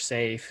children are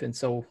safe. And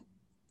so,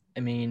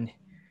 I mean,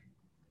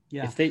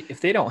 if they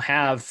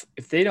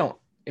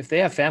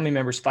have family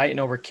members fighting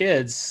over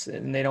kids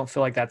and they don't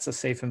feel like that's a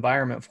safe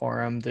environment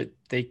for them, that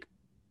they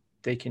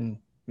can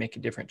make a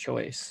different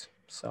choice.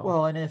 So,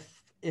 well, and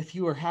if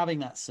you were having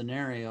that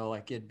scenario,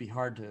 like, it'd be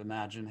hard to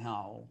imagine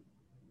how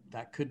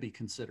that could be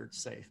considered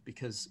safe,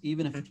 because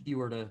even if you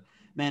were to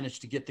manage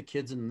to get the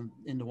kids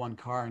into one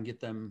car and get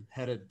them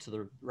headed to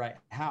the right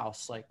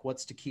house, like,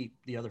 what's to keep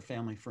the other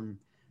family from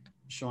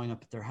showing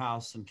up at their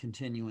house and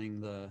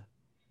continuing the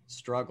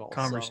struggle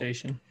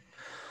conversation?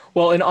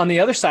 Well, and on the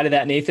other side of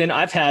that, Nathan,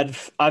 I've had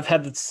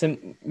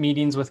some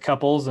meetings with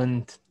couples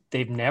and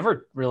they've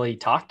never really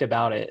talked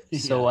about it.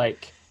 So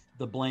like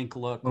the blank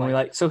look, when we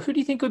like, so who do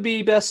you think would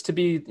be best to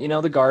be,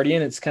 the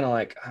guardian? It's kind of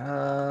like,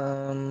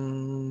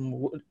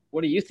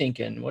 what are you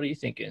thinking? What are you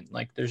thinking?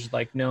 Like, there's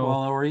like no,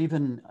 well, or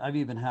I've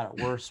even had it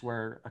worse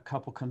where a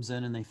couple comes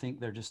in and they think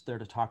they're just there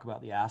to talk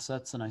about the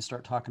assets. And I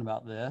start talking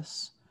about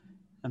this.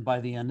 And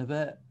by the end of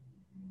it,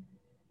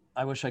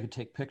 I wish I could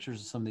take pictures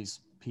of some of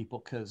these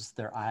people, because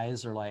their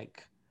eyes are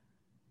like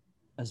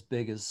as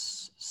big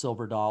as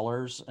silver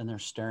dollars and they're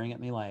staring at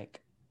me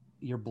like,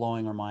 you're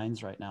blowing our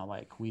minds right now.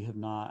 Like, we have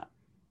not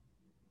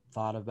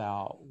thought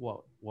about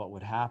what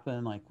would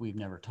happen. Like, we've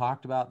never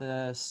talked about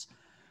this.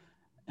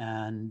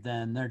 And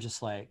then they're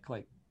just like,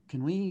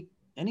 can we,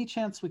 any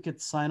chance we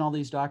could sign all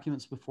these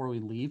documents before we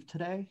leave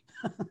today?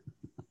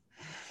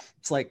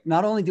 It's like,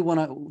 not only do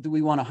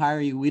we want to hire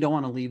you, we don't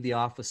want to leave the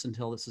office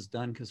until this is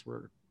done, because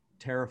we're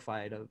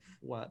terrified of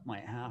what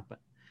might happen.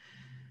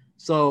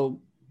 So,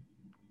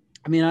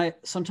 I mean,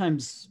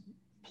 sometimes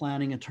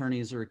planning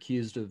attorneys are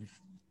accused of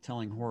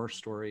telling horror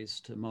stories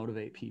to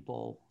motivate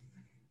people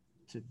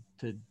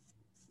to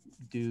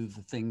do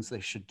the things they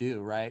should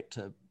do, right?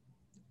 To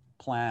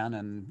plan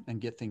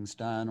and get things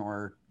done,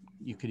 or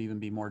you could even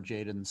be more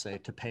jaded and say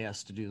to pay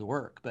us to do the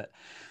work. But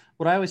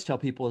what I always tell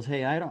people is,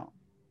 hey,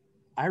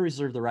 I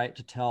reserve the right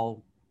to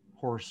tell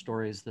horror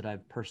stories that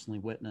I've personally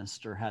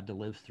witnessed or had to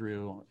live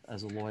through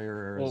as a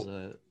lawyer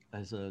or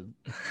as a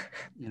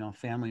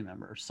family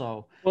member.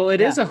 So, well,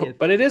 it is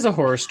a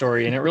horror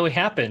story, and it really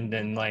happened.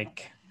 And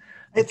like,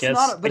 it's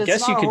not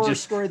a horror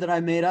story that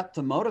I made up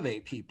to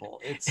motivate people.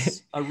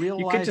 It's a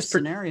real life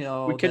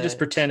scenario. We could just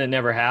pretend it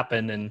never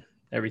happened and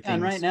everything.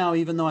 And right now,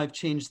 even though I've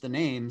changed the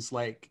names,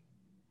 like,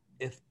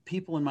 if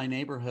people in my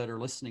neighborhood are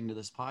listening to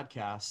this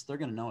podcast, they're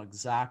going to know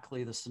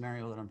exactly the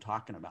scenario that I'm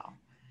talking about.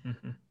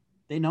 Mm-hmm.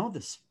 They know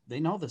this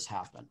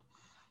happened.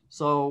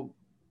 So,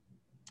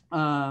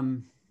 I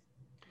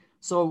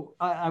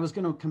was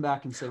going to come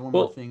back and say one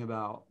more thing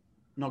about,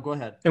 no, go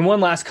ahead. And one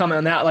last comment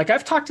on that. Like,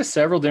 I've talked to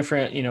several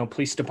different,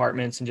 police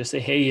departments and just say,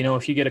 hey,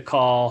 if you get a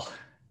call,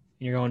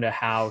 you're going to a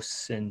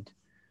house and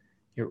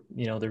you're,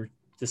 there's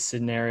this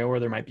scenario where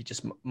there might be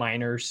just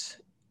minors,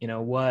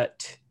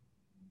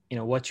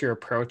 what's your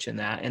approach in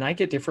that? And I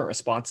get different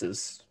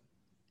responses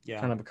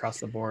kind of across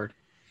the board.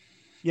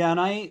 Yeah.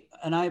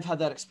 And I've had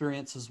that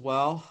experience as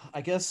well.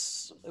 I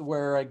guess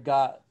where I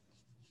got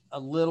a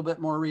little bit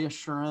more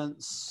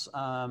reassurance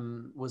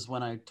was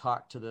when I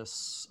talked to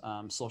this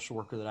social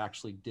worker that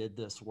actually did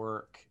this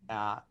work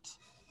at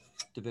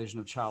Division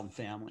of Child and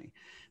Family.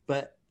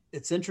 But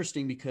it's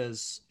interesting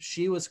because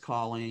she was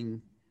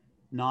calling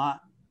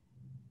not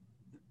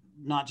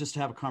just to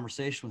have a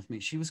conversation with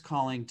me. She was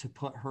calling to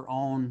put her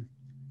own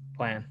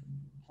plan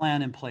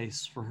in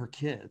place for her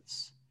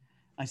kids.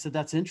 I said,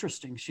 that's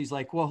interesting. She's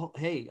like, well,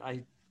 hey,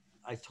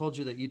 I told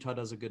you that Utah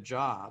does a good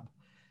job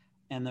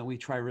and that we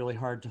try really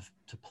hard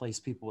to place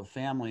people with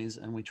families,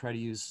 and we try to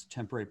use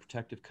temporary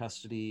protective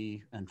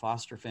custody and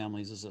foster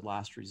families as a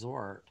last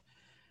resort.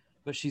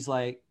 But she's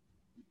like,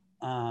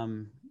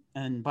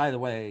 And by the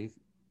way,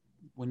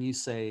 when you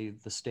say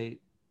the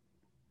state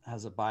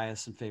has a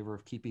bias in favor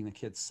of keeping the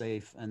kids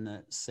safe, and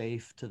that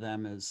safe to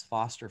them is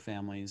foster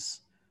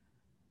families,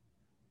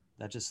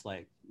 that just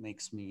like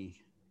makes me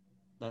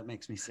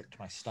sick to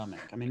my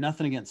stomach. I mean,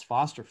 nothing against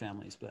foster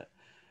families, but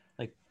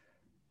like,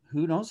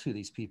 who knows who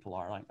these people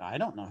are? Like, I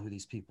don't know who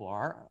these people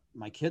are.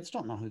 My kids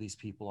don't know who these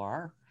people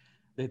are.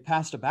 They've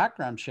passed a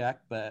background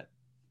check,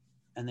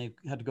 and they've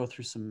had to go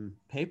through some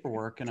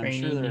paperwork, and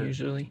Training, I'm sure they're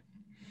usually.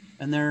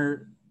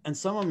 And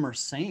some of them are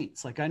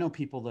saints. Like, I know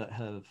people that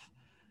have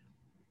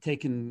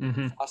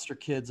taken foster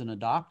kids and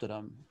adopted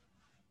them,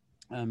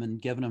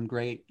 and given them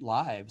great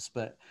lives.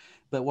 But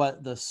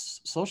what the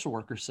social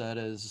worker said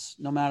is,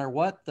 no matter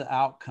what the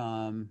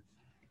outcome,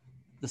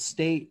 the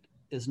state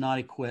is not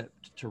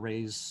equipped to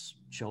raise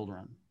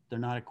children. They're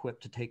not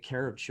equipped to take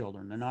care of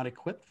children. They're not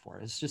equipped for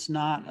it. It's just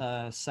not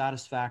a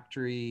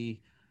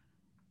satisfactory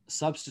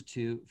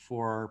substitute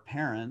for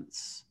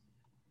parents,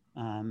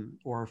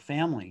 or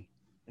family,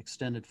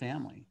 extended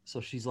family. So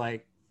she's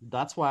like,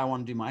 that's why I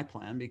want to do my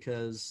plan,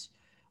 because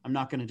I'm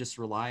not going to just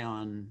rely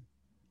on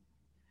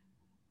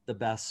the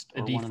best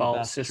or one of the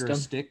best system.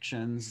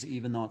 Jurisdictions,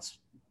 even though it's,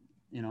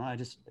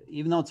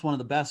 even though it's one of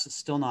the best, it's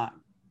still not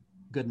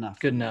good enough.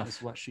 Good enough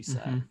is what she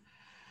said.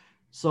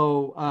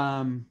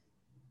 So,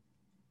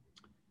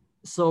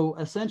 so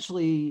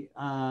essentially,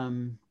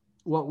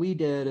 what we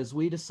did is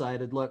we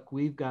decided, look,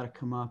 we've got to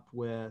come up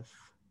with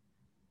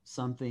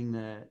something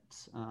that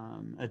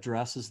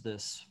addresses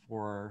this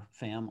for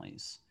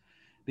families,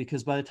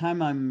 because by the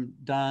time I'm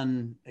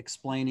done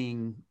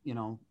explaining,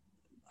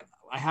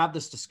 I have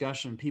this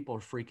discussion, people are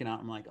freaking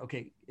out. I'm like,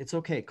 okay, it's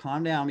okay.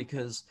 Calm down,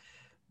 because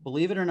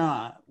believe it or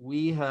not,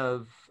 we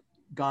have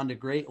gone to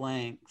great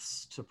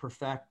lengths to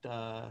perfect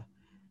a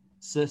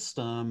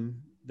system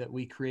that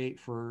we create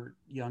for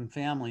young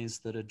families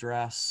that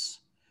address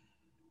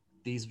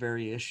these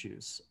very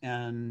issues.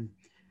 And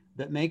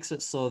that makes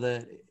it so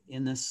that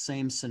in this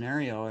same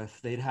scenario, if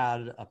they'd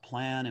had a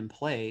plan in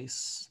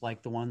place,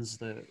 like the ones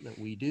that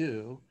we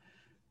do,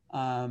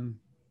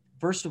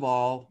 first of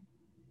all,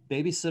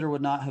 babysitter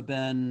would not have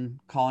been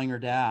calling her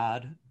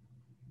dad.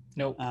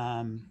 Nope.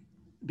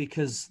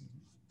 Because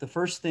the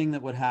first thing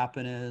that would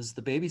happen is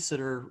the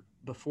babysitter,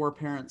 before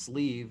parents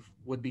leave,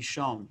 would be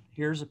shown,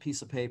 here's a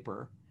piece of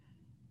paper,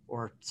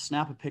 or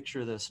snap a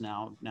picture of this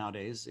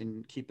nowadays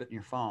and keep it in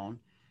your phone.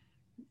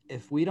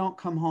 If we don't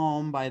come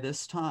home by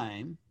this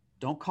time,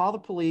 don't call the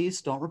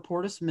police, don't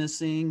report us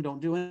missing,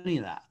 don't do any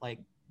of that. Like,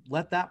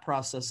 let that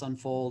process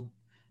unfold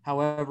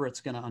however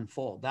it's going to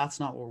unfold. That's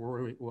not what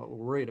we're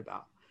worried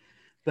about.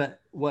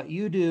 But what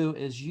you do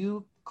is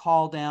you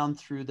call down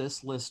through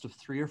this list of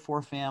 3 or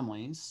 4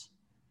 families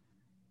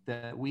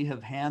that we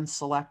have hand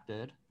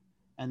selected,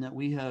 and that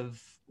we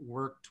have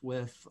worked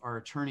with our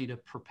attorney to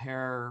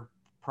prepare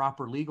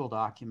proper legal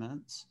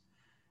documents.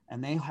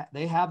 And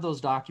they have those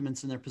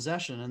documents in their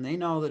possession, and they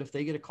know that if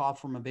they get a call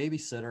from a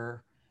babysitter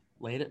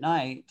late at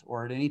night,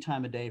 or at any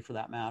time of day for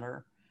that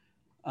matter,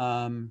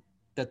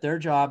 that their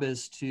job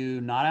is to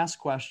not ask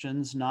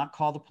questions, not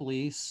call the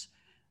police.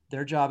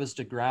 Their job is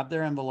to grab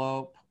their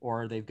envelope,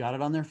 or they've got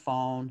it on their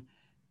phone,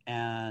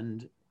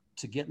 and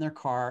to get in their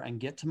car and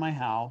get to my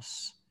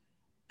house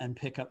and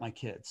pick up my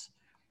kids.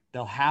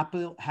 They'll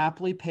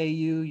happily pay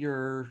you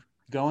your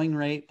going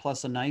rate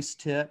plus a nice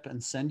tip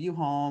and send you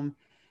home.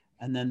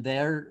 And then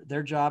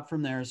their job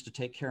from there is to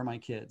take care of my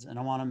kids. And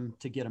I want them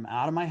to get them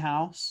out of my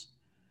house.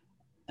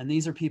 And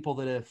these are people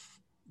that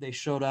if they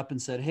showed up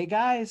and said, hey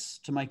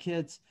guys, to my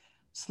kids,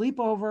 sleep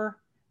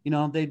over,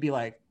 they'd be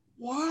like,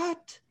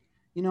 what?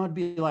 It'd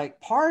be like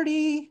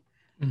party.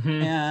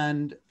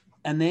 And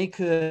they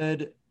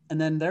could, and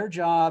then their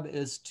job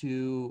is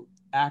to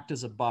act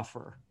as a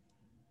buffer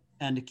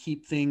and to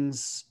keep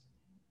things,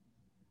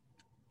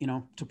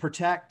 to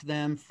protect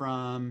them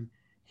from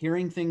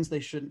hearing things they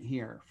shouldn't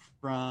hear,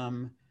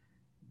 from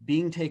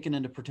being taken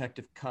into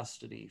protective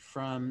custody,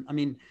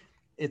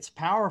 it's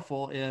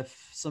powerful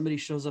if somebody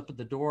shows up at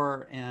the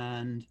door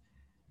and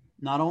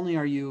not only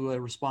are you a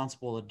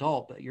responsible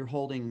adult, but you're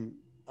holding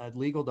a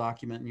legal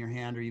document in your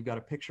hand, or you've got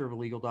a picture of a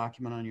legal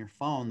document on your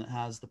phone that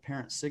has the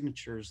parent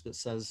signatures that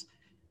says,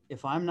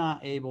 if I'm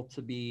not able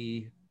to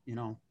be,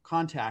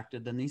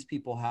 contacted, then these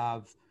people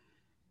have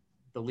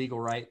the legal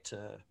right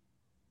to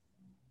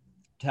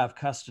have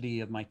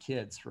custody of my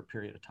kids for a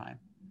period of time.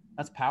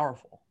 That's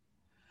powerful.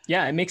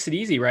 Yeah, it makes it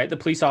easy, right? The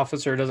police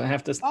officer doesn't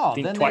have to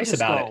think twice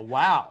about it.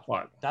 Wow,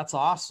 that's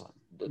awesome.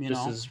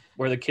 This is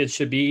where the kids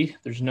should be.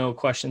 There's no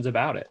questions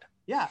about it.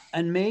 Yeah,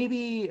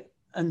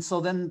 and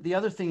so then the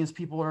other thing is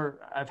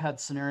I've had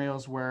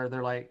scenarios where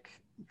they're like,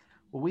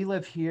 well, we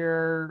live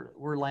here,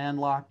 we're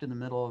landlocked in the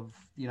middle of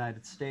the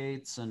United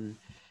States,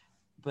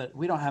 but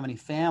we don't have any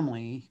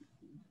family.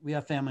 We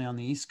have family on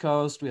the East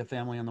Coast, we have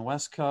family on the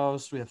West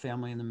Coast, we have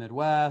family in the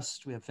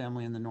Midwest, we have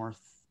family in the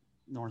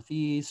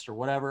Northeast or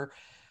whatever.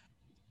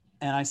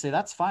 And I say,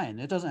 that's fine.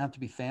 It doesn't have to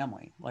be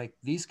family. Like,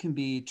 these can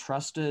be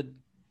trusted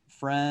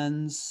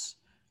friends,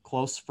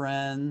 close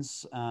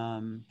friends,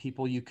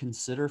 people you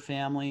consider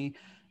family,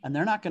 and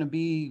they're not going to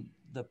be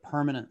the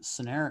permanent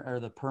scenario or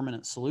the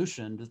permanent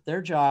solution.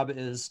 Their job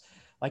is,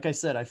 like I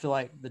said, I feel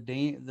like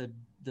the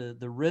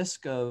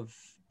risk of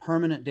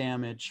permanent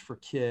damage for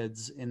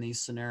kids in these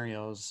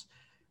scenarios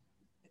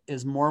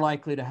is more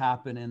likely to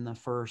happen in the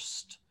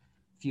first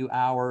few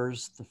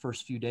hours, the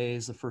first few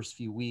days, the first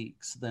few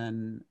weeks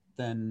than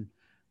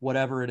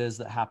whatever it is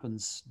that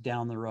happens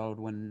down the road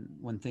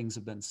when things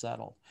have been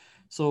settled.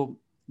 So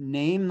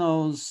name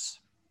those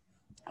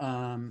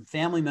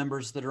family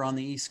members that are on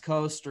the East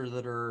Coast or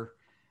that are,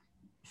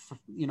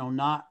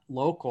 not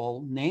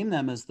local, name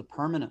them as the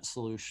permanent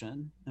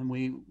solution. And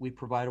we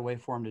provide a way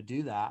for them to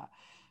do that.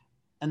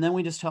 And then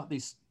we just help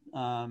these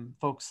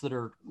folks that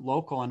are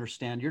local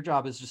understand your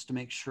job is just to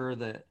make sure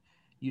that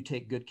you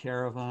take good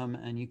care of them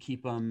and you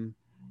keep them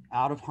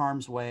out of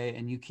harm's way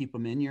and you keep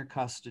them in your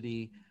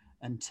custody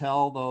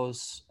until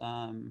those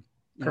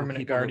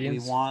permanent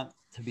guardians that we want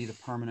to be the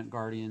permanent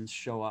guardians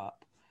show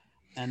up.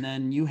 And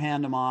then you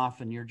hand them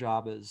off and your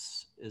job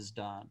is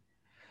done.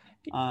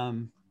 Yeah.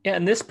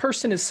 And this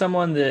person is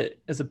someone that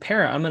as a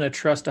parent, I'm going to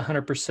trust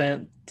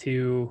 100%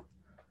 to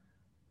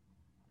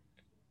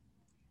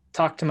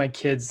talk to my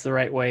kids the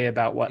right way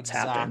about what's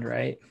happened.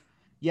 Right.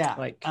 Yeah.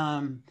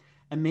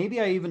 And maybe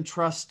I even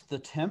trust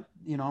the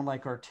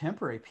like our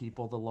temporary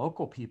people, the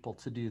local people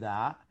to do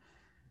that.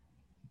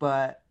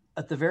 But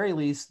at the very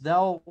least,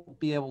 they'll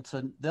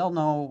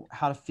know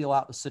how to feel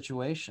out the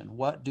situation.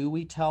 What do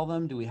we tell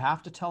them? Do we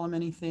have to tell them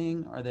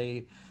anything? Are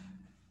they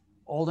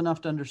old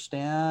enough to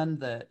understand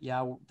that,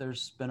 yeah,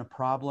 there's been a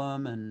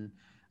problem? And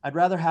I'd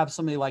rather have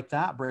somebody like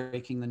that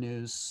breaking the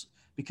news,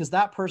 because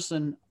that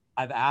person,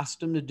 I've asked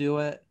them to do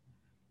it.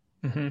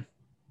 Mm-hmm.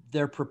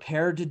 They're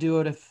prepared to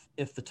do it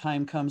if the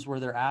time comes where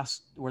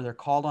they're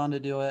called on to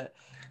do it.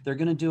 They're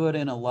going to do it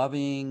in a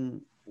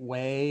loving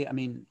way. I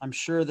mean, I'm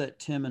sure that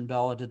Tim and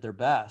Bella did their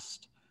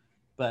best,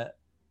 but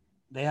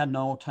they had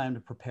no time to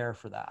prepare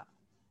for that.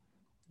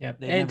 Yeah,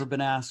 they've never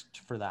been asked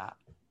for that.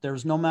 There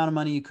was no amount of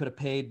money you could have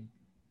paid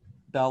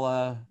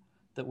Bella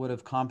that would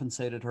have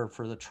compensated her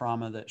for the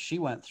trauma that she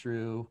went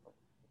through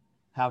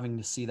having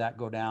to see that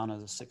go down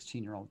as a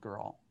 16-year-old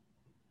girl.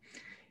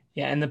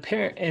 Yeah, and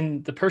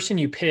the person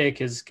you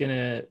pick is going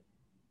to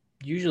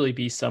usually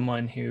be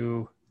someone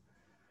who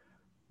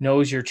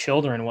knows your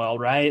children well,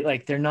 right?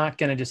 Like they're not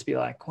going to just be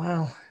like,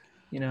 well,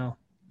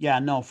 Yeah,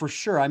 no, for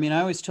sure. I mean, I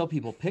always tell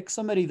people, pick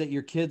somebody that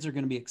your kids are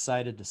going to be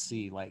excited to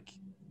see. Like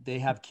they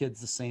have kids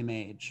the same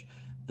age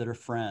that are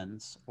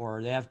friends,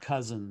 or they have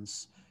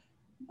cousins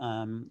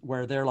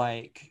where they're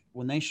like,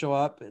 when they show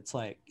up, it's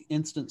like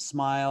instant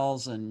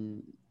smiles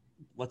and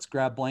let's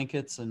grab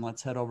blankets and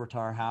let's head over to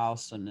our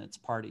house and it's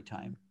party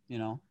time,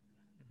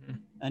 Mm-hmm.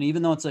 And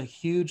even though it's a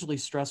hugely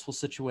stressful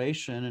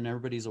situation and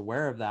everybody's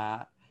aware of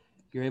that,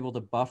 you're able to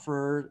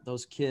buffer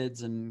those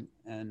kids and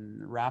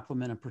wrap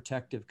them in a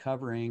protective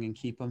covering and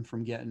keep them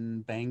from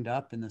getting banged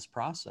up in this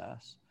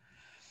process.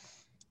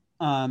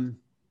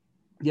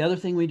 The other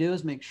thing we do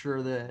is make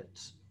sure that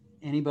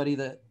anybody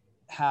that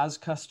has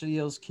custody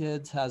of those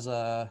kids has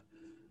a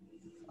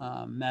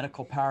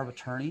medical power of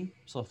attorney.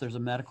 So if there's a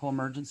medical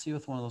emergency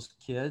with one of those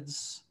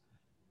kids,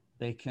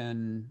 they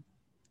can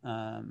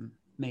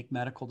make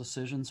medical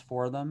decisions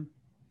for them.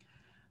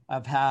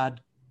 I've had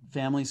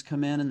families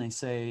come in and they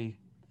say,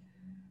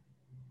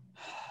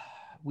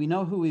 we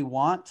know who we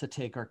want to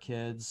take our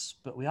kids,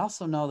 but we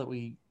also know that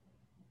we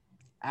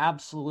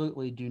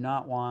absolutely do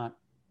not want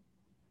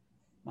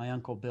my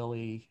Uncle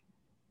Billy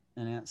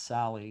and Aunt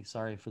Sally.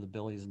 Sorry for the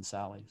Billies and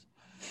Sallys.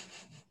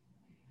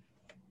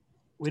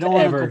 We don't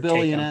want Uncle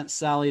Billy and Aunt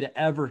Sally to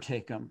ever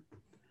take them.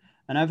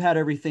 And I've had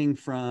everything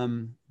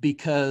from,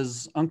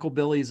 because Uncle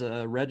Billy's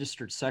a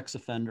registered sex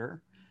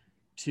offender,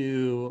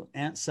 to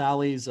Aunt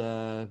Sally's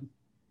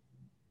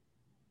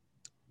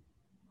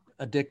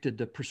addicted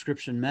to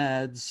prescription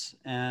meds,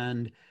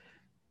 and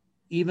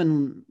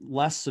even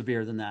less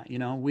severe than that.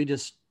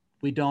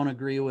 We don't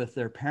agree with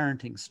their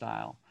parenting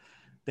style.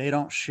 They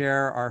don't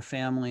share our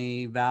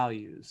family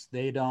values.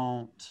 We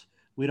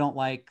don't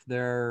like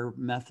their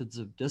methods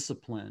of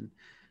discipline.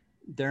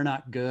 They're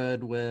not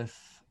good with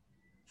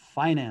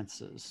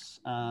finances.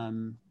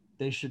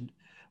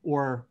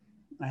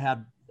 I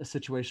had a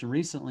situation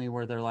recently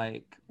where they're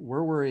like,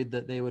 we're worried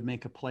that they would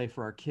make a play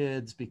for our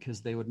kids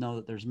because they would know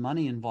that there's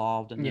money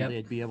involved and that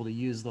they'd be able to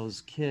use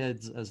those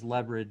kids as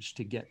leverage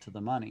to get to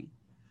the money.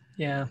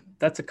 Yeah,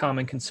 that's a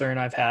common concern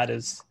I've had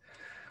is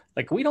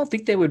like, we don't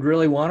think they would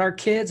really want our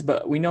kids,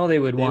 but we know they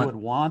would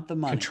want the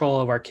money,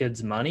 control of our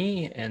kids'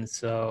 money. And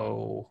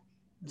so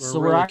we're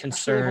really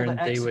concerned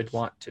they would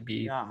want to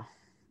be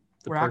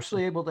we're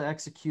actually able to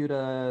execute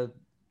an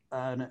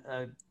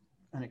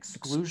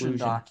exclusion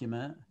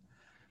document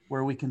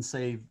where we can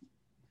say,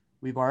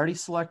 we've already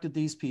selected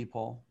these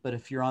people, but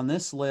if you're on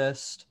this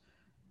list,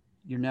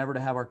 you're never to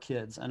have our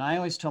kids. And I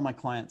always tell my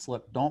clients,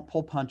 look, don't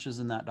pull punches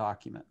in that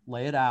document.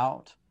 Lay it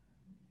out.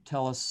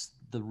 Tell us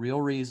the real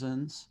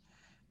reasons,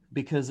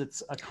 because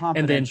it's a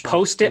confidential. And then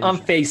post it on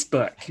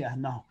Facebook. Yeah,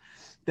 no.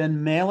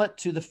 Then mail it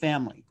to the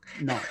family.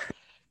 No.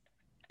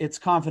 it's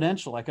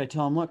confidential. Like I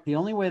tell them, look, the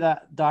only way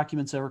that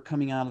document's ever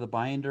coming out of the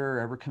binder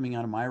or ever coming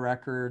out of my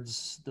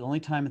records, the only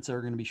time it's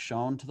ever going to be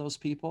shown to those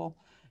people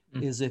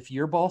is if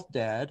you're both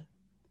dead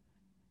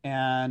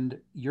and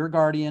your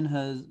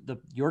guardian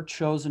your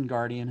chosen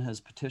guardian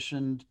has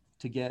petitioned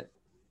to get,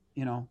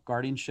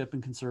 guardianship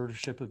and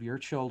conservatorship of your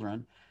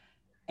children.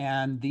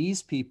 And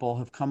these people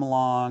have come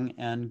along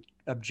and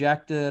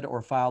objected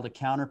or filed a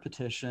counter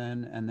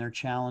petition and they're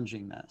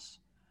challenging this.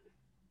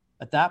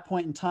 At that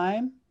point in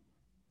time,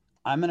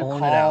 I'm going to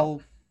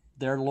call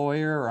their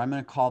lawyer, or I'm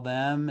going to call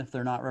them if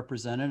they're not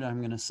represented. I'm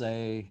going to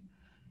say,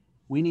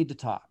 we need to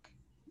talk.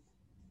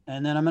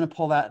 And then I'm going to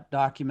pull that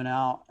document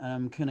out and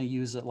I'm going to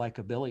use it like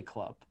a billy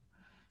club,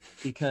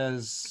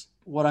 because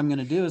what I'm going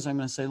to do is I'm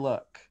going to say,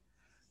 look,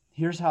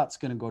 here's how it's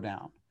going to go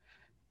down.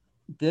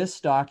 This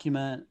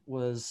document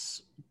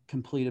was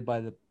completed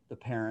by the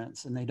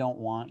parents and they don't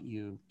want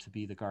you to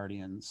be the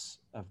guardians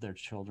of their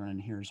children.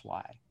 And here's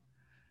why.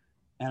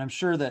 And I'm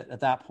sure that at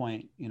that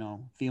point,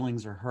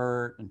 feelings are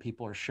hurt and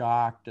people are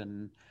shocked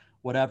and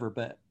whatever.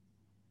 But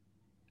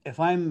if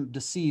I'm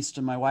deceased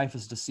and my wife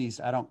is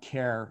deceased, I don't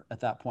care at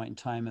that point in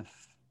time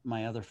if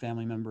my other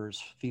family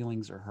members'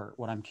 feelings are hurt.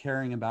 What I'm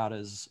caring about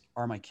is,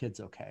 are my kids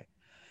okay?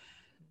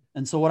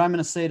 And so what I'm going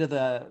to say to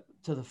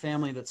the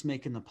family that's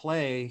making the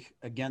play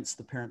against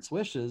the parents'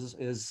 wishes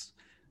is,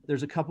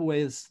 there's a couple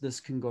ways this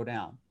can go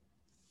down.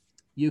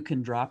 You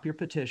can drop your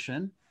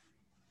petition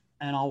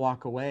and I'll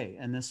walk away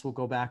and this will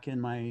go back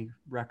in my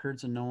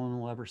records and no one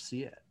will ever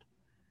see it.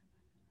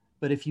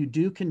 But if you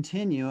do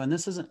continue, and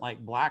this isn't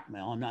like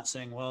blackmail, I'm not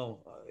saying,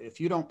 well,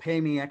 if you don't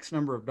pay me X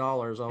number of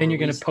dollars, and you're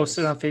going to post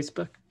it on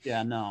Facebook?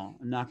 Yeah, no,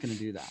 I'm not going to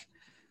do that.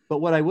 But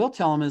what I will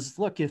tell them is,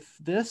 look, if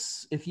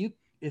this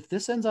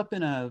ends up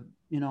in a,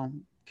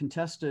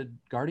 contested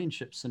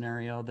guardianship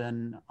scenario,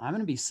 then I'm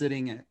going to be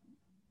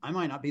I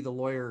might not be the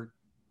lawyer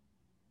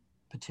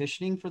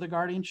petitioning for the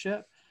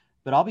guardianship,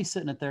 but I'll be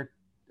sitting at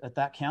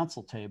that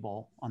counsel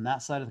table on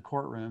that side of the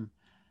courtroom,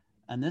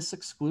 and this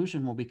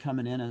exclusion will be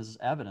coming in as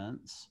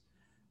evidence.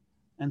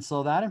 And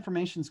so that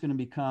information is going to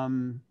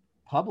become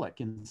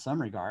public in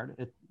some regard.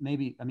 It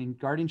maybe,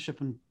 guardianship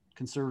and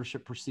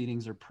conservatorship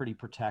proceedings are pretty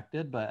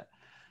protected, but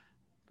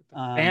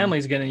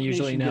family's going to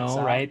usually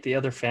know, right? The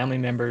other family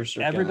members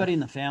are everybody in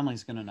the family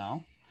is going to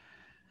know.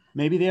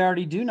 Maybe they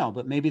already do know,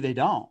 but maybe they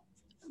don't.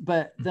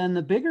 But then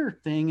the bigger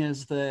thing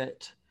is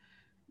that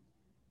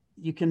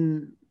you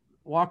can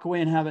walk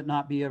away and have it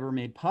not be ever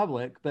made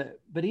public. But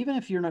even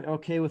if you're not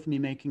okay with me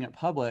making it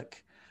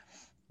public,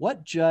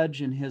 what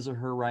judge in his or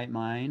her right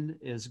mind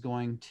is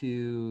going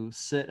to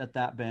sit at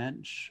that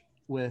bench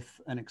with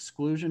an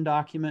exclusion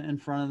document in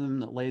front of them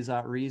that lays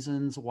out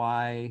reasons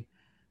why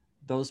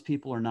those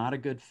people are not a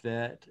good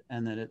fit,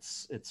 and that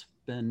it's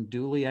been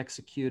duly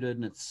executed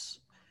and it's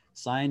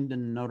signed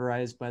and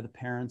notarized by the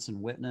parents and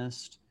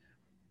witnessed?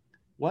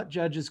 What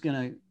judge is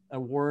going to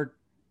award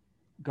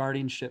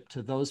guardianship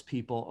to those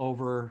people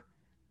over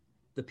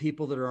the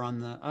people that are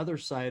on the other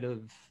side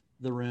of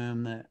the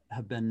room that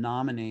have been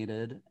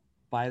nominated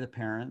by the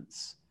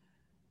parents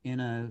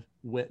in a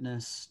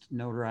witnessed,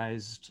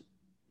 notarized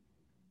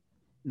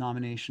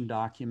nomination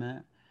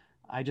document?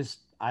 I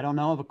don't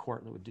know of a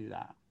court that would do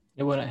that.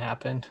 It wouldn't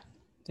happen.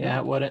 Yeah,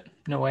 it wouldn't.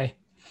 No way.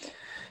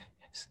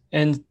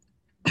 And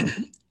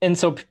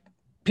so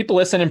people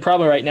listening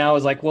probably right now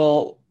is like,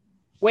 well,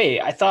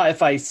 wait, I thought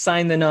if I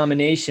sign the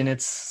nomination,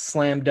 it's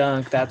slam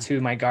dunk. That's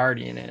who my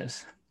guardian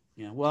is.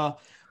 Yeah, well,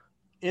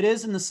 it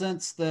is in the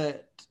sense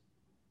that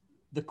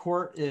the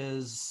court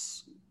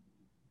is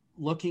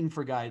looking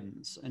for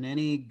guidance, and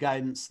any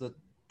guidance that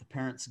the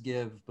parents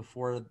give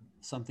before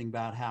something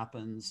bad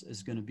happens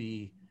is going to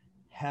be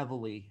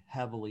heavily,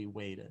 heavily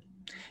weighted.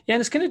 Yeah,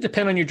 and it's going to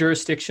depend on your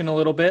jurisdiction a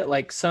little bit.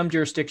 Like some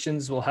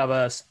jurisdictions will have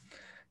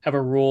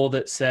a rule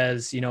that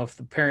says, if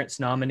the parents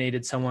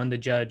nominated someone, the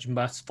judge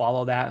must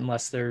follow that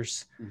unless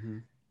there's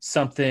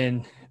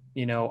something,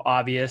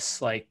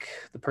 obvious, like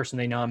the person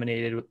they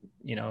nominated,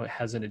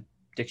 has an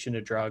addiction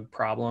to drug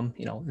problem.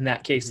 In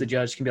that case, the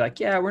judge can be like,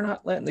 yeah, we're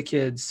not letting the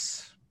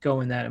kids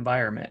go in that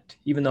environment,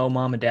 even though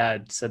mom and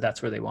dad said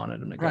that's where they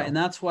wanted them to go. Right, and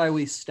that's why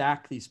we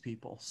stack these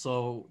people.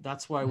 So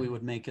that's why we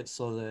would make it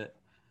so that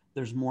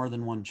there's more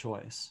than one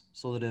choice,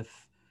 so that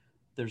if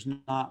there's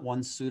not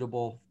one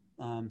suitable,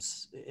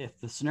 if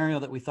the scenario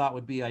that we thought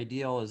would be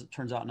ideal it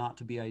turns out not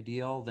to be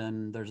ideal,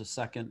 then there's a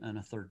second and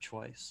a third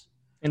choice.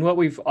 And what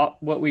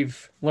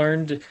we've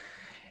learned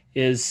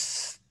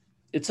is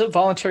it's a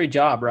voluntary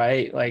job,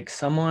 right? Like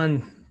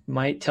someone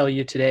might tell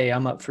you today,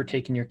 I'm up for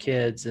taking your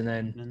kids, and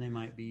then they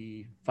might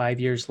be 5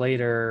 years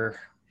later,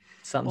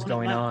 something's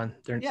going on.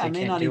 It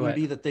may not even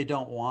be that they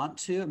don't want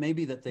to. It may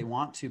be that they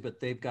want to, but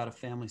they've got a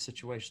family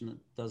situation that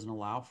doesn't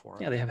allow for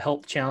it. Yeah, they have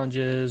health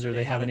challenges, or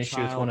they have an issue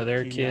with one of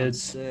their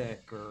kids.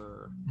 Sick,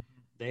 or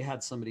they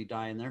had somebody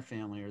die in their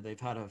family, or they've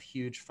had a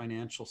huge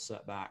financial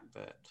setback.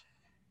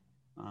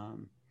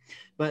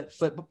 But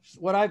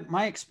what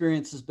my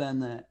experience has been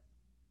that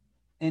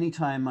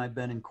anytime I've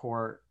been in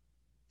court,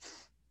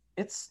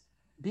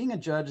 being a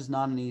judge is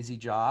not an easy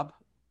job.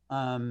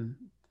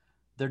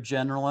 They're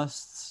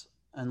generalists.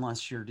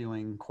 unless you're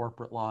doing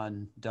corporate law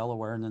in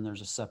Delaware, and then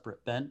there's a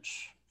separate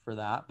bench for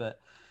that. But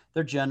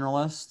they're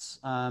generalists.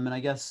 And I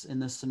guess in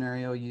this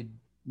scenario, you'd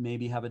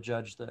maybe have a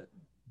judge that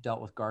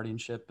dealt with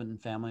guardianship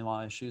and family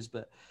law issues,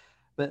 but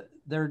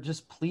they're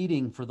just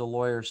pleading for the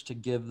lawyers to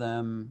give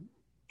them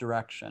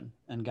direction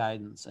and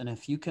guidance. And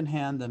if you can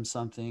hand them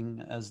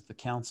something as the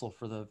counsel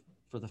for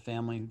the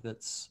family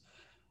that's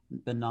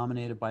been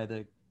nominated by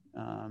the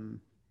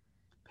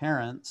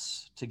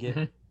parents to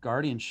get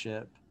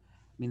guardianship,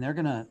 I mean, they're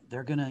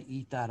gonna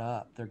eat that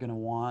up. They're gonna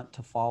want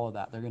to follow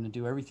that. They're gonna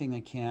do everything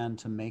they can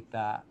to make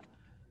that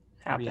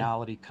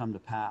reality come to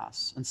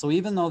pass. And so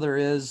even though there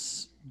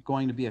is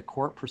going to be a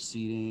court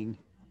proceeding,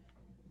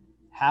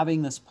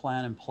 having this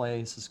plan in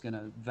place is going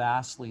to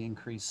vastly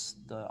increase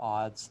the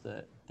odds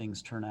that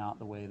things turn out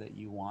the way that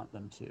you want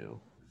them to.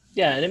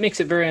 Yeah, and it makes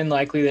it very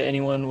unlikely that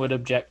anyone would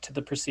object to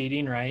the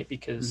proceeding, right?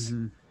 Because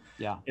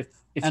if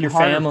and your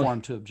harder family for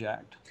them to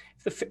object.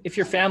 If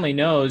your family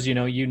knows,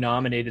 you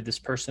nominated this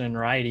person in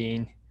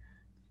writing,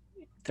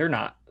 they're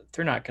not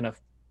going to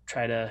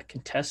try to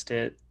contest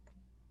it.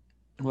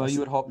 Well, you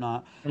would hope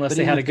not. Unless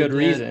they had a good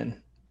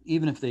reason.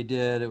 Even if they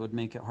did, it would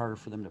make it harder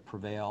for them to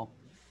prevail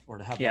or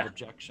to have that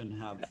objection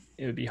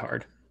it would be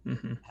hard.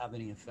 Have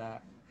any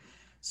effect.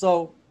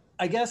 So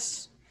I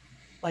guess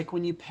like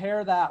when you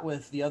pair that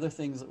with the other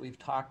things that we've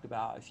talked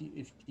about,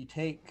 if you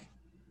take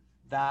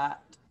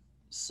that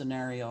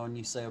scenario and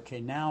you say,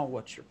 okay, now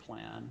what's your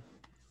plan?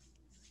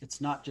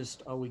 It's not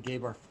just, we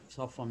gave our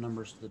cell phone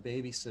numbers to the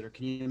babysitter.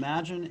 Can you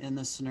imagine in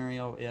this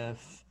scenario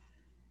if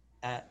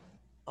at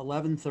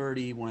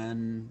 11:30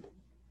 when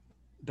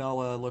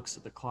Bella looks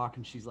at the clock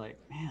and she's like,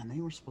 man, they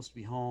were supposed to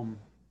be home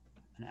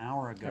an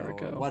hour ago.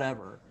 Or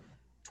whatever,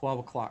 12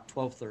 o'clock,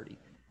 12:30.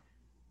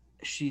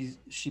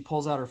 She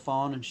pulls out her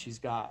phone and she's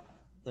got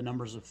the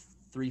numbers of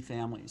 3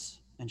 families,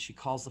 and she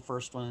calls the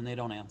first one and they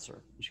don't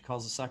answer. And she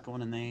calls the second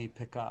one and they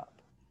pick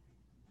up.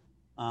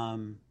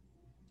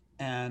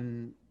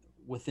 And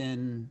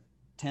within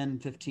 10,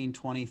 15,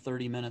 20,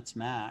 30 minutes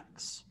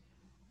max,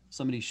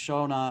 somebody's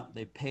shown up,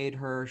 they paid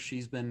her,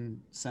 she's been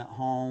sent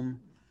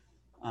home.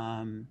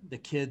 The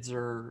kids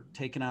are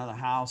taken out of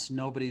the house.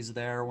 Nobody's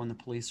there when the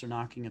police are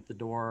knocking at the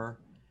door.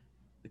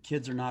 The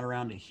kids are not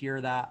around to hear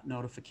that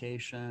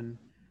notification.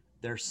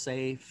 They're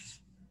safe.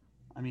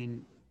 I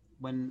mean,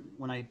 when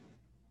I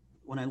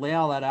lay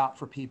all that out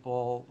for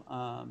people,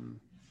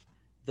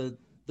 the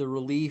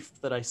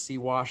relief that I see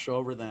wash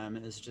over them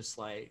is just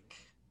like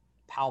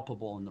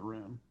palpable in the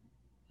room.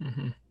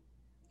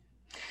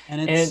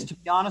 And it's, to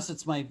be honest,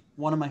 it's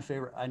one of my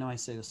favorite. I know I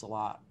say this a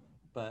lot,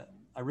 but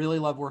I really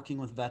love working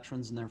with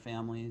veterans and their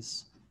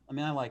families. I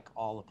mean, I like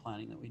all the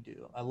planning that we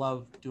do. I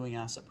love doing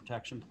asset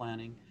protection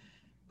planning,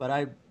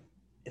 but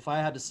if I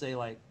had to say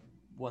like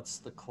what's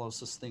the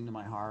closest thing to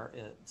my heart,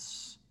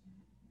 it's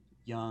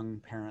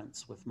young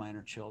parents with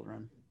minor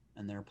children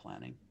and their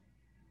planning.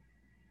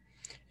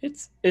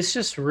 It's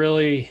just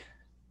really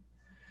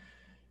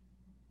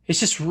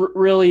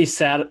really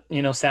sad,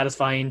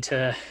 satisfying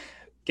to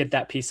get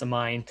that peace of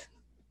mind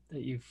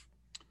that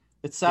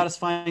it's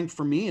satisfying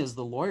for me as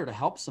the lawyer to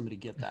help somebody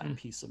get that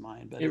peace of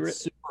mind, but it's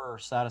super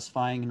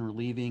satisfying and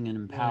relieving and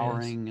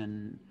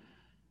empowering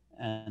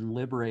and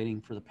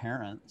liberating for the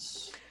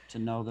parents to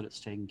know that it's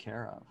taken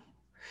care of.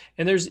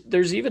 And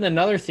there's even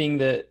another thing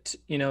that,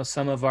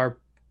 some of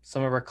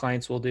our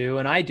clients will do.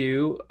 And I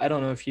don't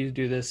know if you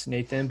do this,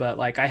 Nathan, but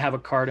like I have a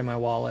card in my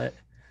wallet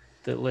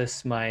that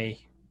lists my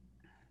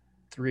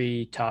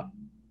 3 top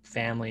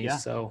families. Yeah.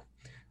 So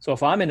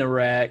if I'm in a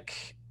wreck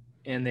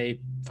and they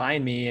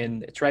find me,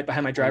 and it's right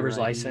behind my driver's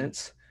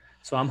license.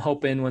 So I'm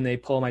hoping when they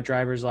pull my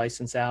driver's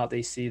license out,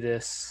 they see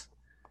this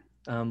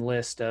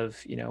list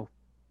of,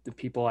 the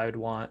people I would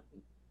want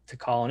to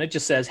call. And it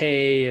just says,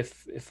 hey,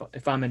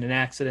 if I'm in an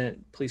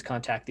accident, please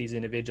contact these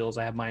individuals.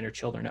 I have minor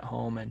children at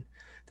home, and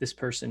this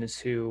person is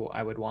who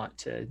I would want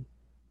to,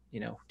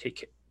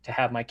 to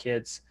have my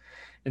kids.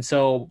 And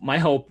so my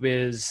hope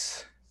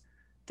is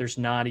there's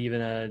not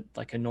even a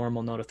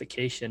normal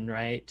notification,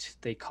 right?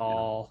 They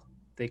call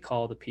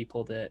the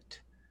people that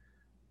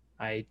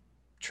I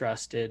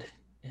trusted.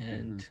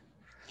 And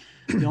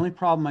the only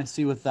problem I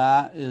see with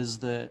that is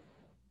that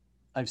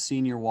I've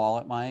seen your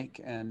wallet, Mike,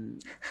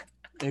 and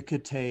it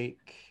could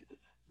take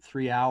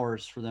 3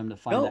 hours for them to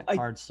find that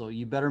card. So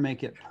you better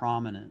make it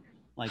prominent.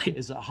 Like,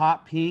 is it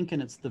hot pink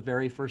and it's the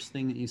very first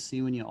thing that you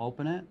see when you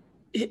open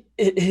it?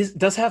 It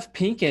does have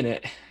pink in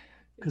it.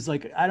 Because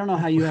I don't know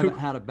how you haven't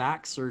had a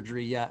back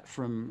surgery yet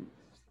from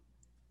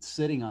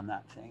sitting on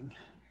that thing.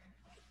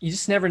 You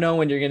just never know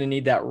when you're going to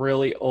need that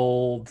really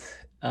old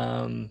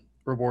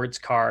rewards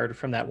card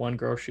from that one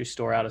grocery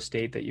store out of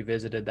state that you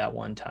visited that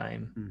one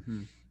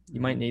time. You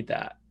might need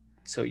that.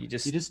 So you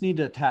just need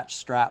to attach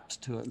straps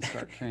to it and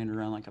start carrying it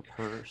around like a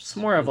purse. It's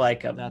more of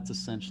like that's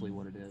essentially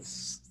what it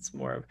is. It's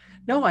more of,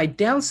 no, I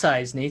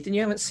downsized, Nathan.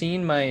 You haven't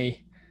seen my...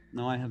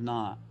 No, I have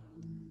not.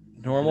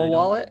 Normal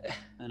wallet?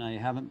 And I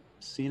haven't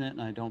seen it,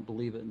 and I don't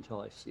believe it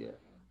until I see it.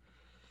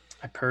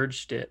 I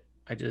purged it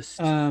I just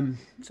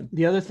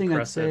The other thing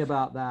I'd say impressive.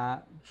 about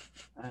that,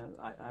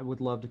 I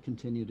would love to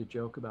continue to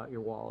joke about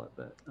your wallet,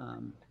 but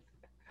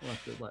we'll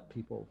have to let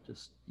people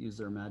just use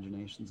their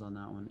imaginations on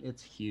that one.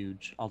 It's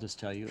huge. I'll just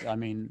tell you. I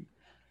mean,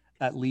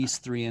 at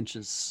least 3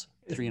 inches,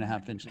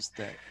 3.5 inches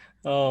thick.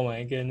 Oh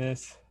my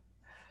goodness.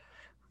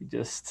 We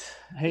just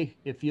Hey,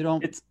 if you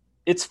don't,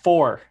 it's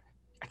 4.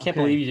 I can't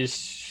Okay. believe you just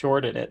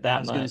shorted it that I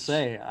was much. going to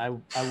say, I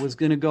was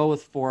going to go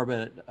with 4,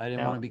 but I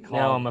didn't want to be called.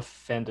 Now I'm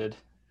offended.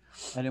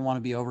 I didn't want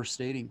to be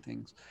overstating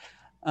things.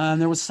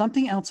 There was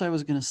something else I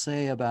was going to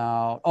say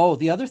about,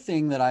 the other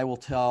thing that I will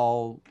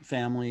tell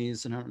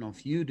families, and I don't know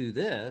if you do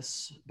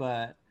this,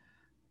 but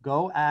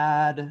go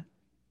add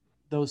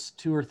those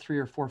 2 or 3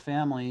 or 4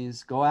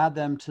 families, go add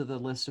them to the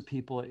list of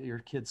people at your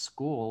kids'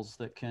 schools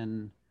that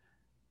can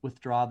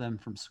withdraw them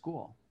from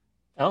school.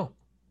 Oh,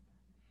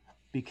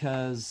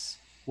 Because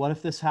what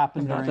if this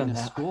happened I've not during done a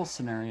that. school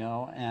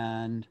scenario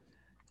and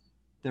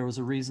there was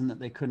a reason that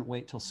they couldn't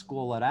wait till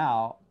school let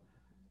out?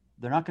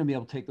 They're not going to be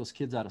able to take those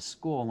kids out of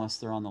school unless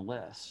they're on the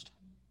list.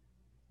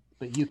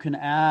 But you can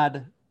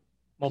add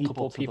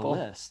multiple people to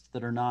the list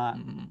that are not.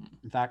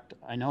 In fact,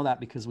 I know that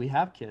because we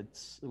have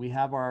kids. We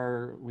have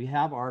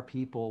our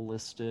people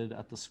listed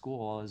at the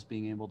school as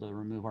being able to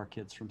remove our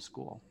kids from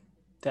school.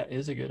 That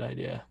is a good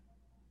idea.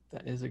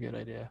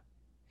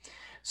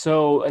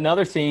 So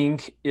another thing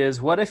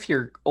is, what if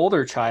your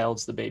older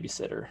child's the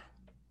babysitter?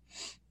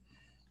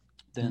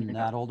 Then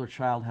that older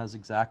child has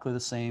exactly the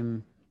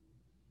same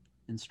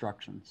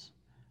instructions.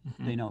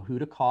 Mm-hmm. They know who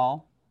to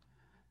call.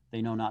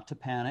 They know not to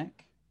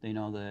panic. They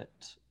know that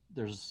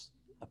there's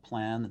a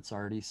plan that's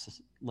already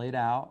laid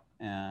out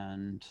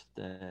and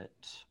that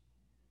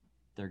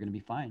they're going to be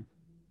fine.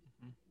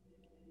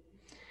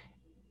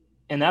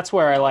 And that's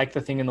where I like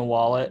the thing in the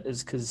wallet,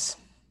 is because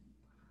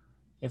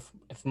if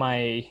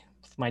my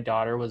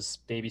daughter was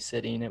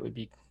babysitting, it would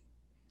be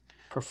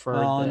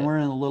preferred. Well, and we're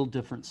in a little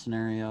different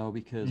scenario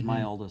because Mm-hmm.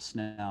 my oldest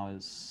now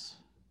is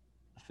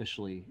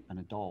officially an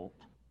adult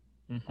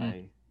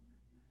by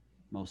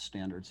most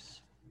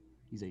standards.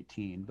 He's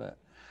 18, but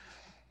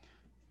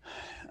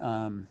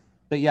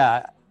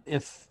yeah,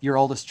 if your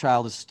oldest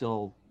child is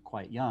still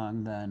quite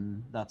young,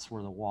 then that's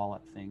where the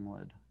wallet thing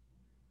would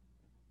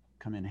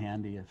come in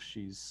handy if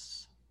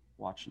she's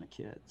watching the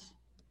kids.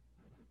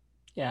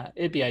 Yeah,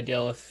 it'd be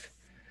ideal if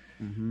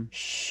Mm-hmm.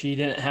 she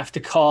didn't have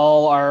to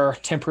call our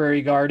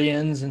temporary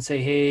guardians and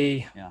say,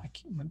 hey,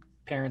 my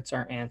parents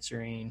aren't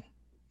answering.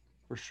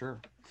 For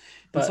sure.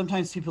 But and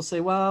sometimes people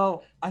say,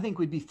 well, I think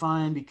we'd be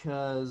fine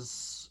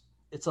because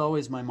it's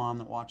always my mom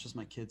that watches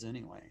my kids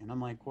anyway. And I'm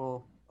like,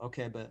 well,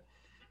 okay, but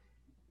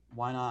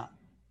why not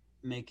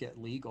make it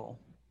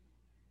legal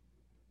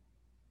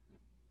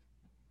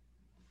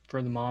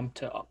for the mom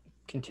to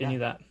continue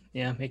that?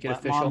 Yeah, make it Let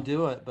official. Mom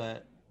do it,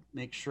 but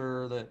make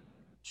sure that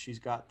she's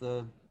got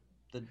the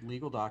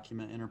legal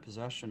document in her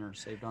possession or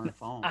saved on her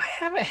phone. I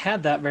haven't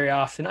had that very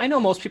often. I know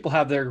most people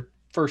have their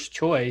first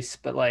choice,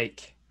 but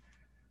like,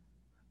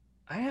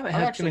 I haven't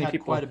had too many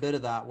people. Quite a bit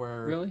of that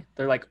where really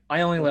they're like,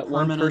 I only let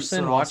one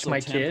person watch my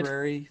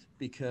kid.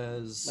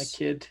 Because my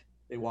kid,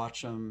 they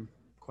watch them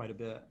quite a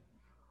bit.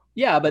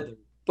 Yeah, but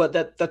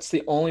that's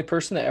the only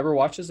person that ever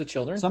watches the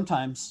children.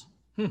 Sometimes.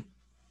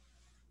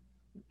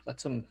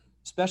 That's some.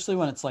 Especially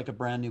when it's like a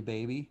brand new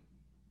baby.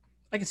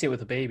 I can see it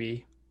with a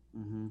baby.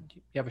 Mm-hmm.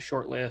 You have a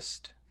short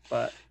list,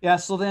 but yeah.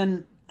 So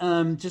then,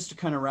 just to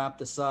kind of wrap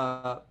this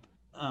up,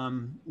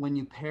 when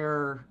you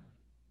pair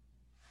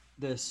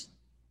this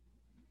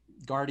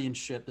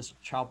guardianship, this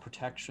child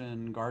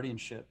protection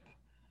guardianship,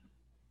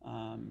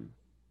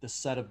 this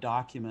set of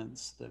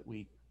documents that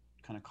we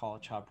kind of call a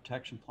child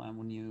protection plan,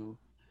 when you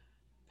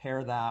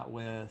pair that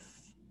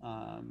with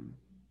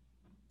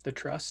the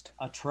trust,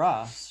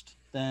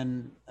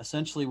 then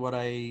essentially what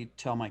I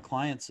tell my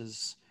clients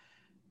is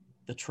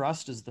the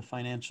trust is the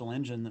financial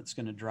engine that's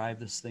going to drive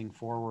this thing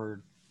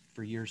forward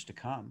for years to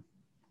come.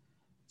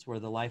 It's where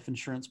the life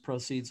insurance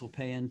proceeds will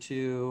pay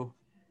into.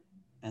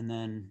 And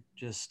then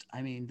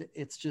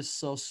it's just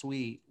so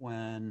sweet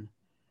when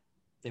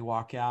they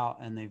walk out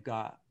and they've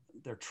got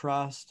their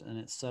trust and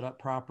it's set up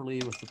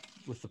properly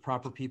with the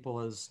proper people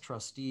as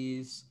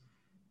trustees,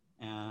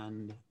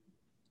 and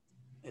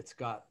it's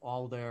got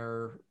all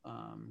their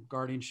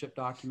guardianship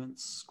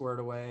documents squared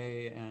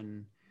away,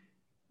 and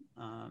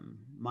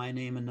my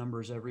name and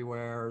numbers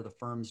everywhere, the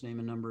firm's name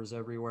and numbers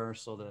everywhere,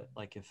 so that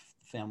like if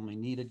the family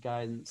needed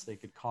guidance, they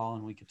could call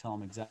and we could tell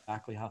them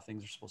exactly how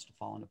things are supposed to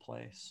fall into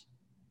place.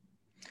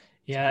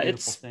 Yeah,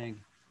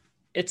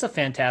 it's a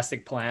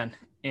fantastic plan,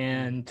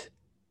 and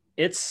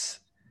it's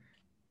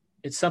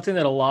something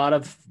that a lot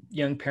of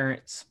young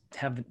parents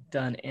haven't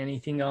done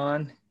anything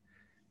on,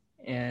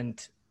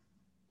 and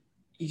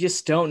you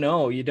just don't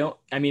know.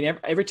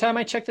 Every time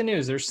I check the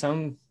news, there's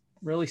some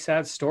really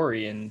sad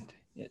story, and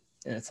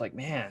it's like,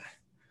 man.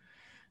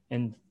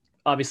 And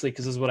obviously,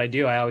 because this is what I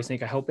do, I always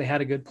think, I hope they had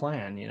a good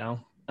plan,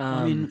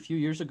 a few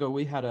years ago,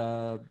 we had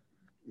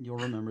you'll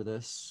remember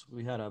this,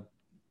 we had a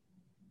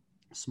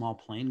small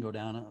plane go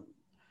down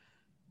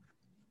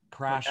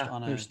crashed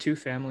on There's 2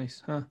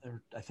 families, huh?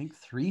 I think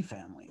 3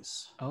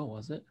 families. Oh,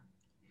 was it?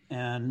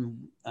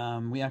 And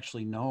we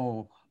actually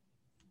know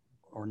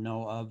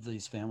of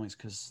these families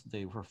because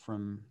they were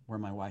from where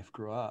my wife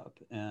grew up.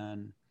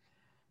 And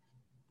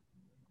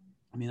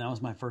I mean, that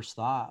was my first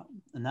thought.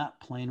 And that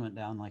plane went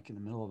down like in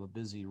the middle of a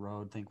busy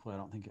road. Thankfully, I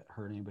don't think it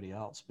hurt anybody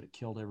else, but it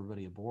killed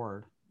everybody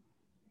aboard.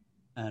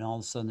 And all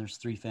of a sudden there's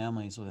 3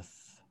 families with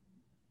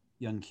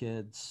young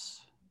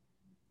kids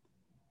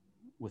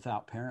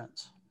without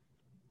parents.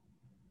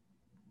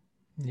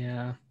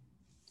 Yeah.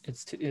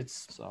 It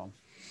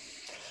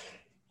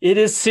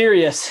is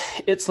serious.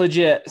 It's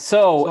legit.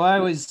 So I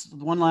always,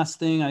 one last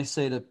thing I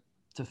say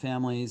to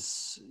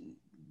families,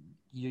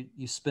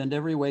 you spend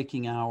every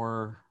waking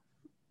hour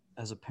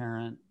as a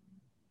parent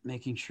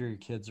making sure your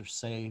kids are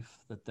safe,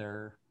 that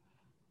they're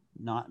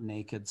not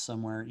naked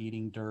somewhere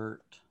eating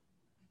dirt.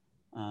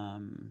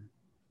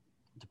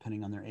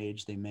 Depending on their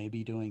age, they may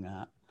be doing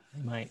that.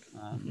 They might.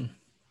 And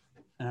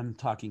I'm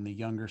talking the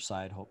younger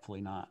side,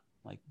 hopefully not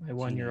like my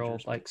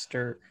 1-year-old likes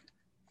dirt.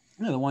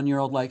 The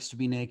 1-year-old likes to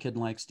be naked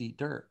and likes to eat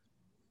dirt.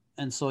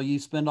 And so you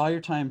spend all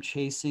your time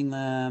chasing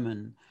them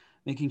and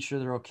making sure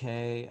they're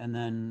okay. And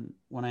then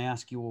when I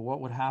ask you, well,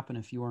 what would happen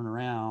if you weren't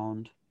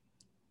around?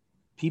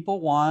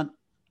 People want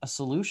a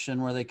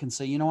solution where they can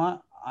say, you know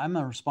what? I'm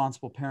a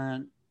responsible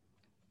parent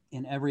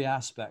in every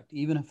aspect.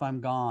 Even if I'm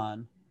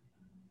gone,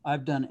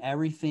 I've done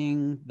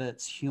everything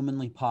that's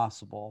humanly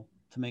possible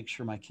to make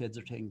sure my kids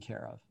are taken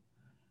care of.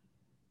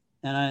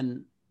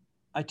 And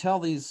I tell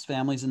these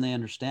families, and they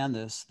understand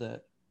this,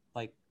 that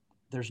like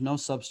there's no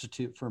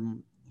substitute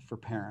for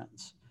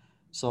parents.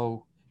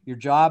 So your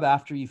job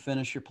after you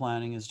finish your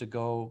planning is to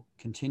go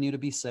continue to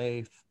be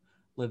safe,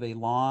 live a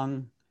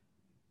long,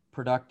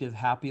 productive,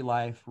 happy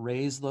life,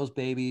 raise those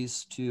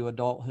babies to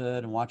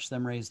adulthood and watch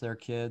them raise their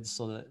kids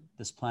so that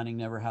this planning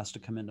never has to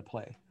come into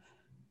play.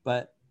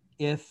 But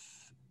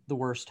if the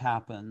worst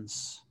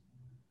happens,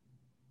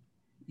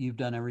 you've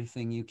done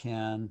everything you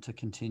can to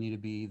continue to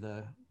be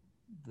the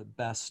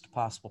best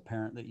possible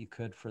parent that you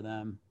could for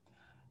them.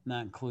 And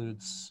that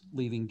includes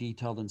leaving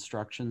detailed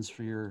instructions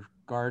for your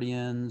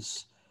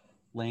guardians,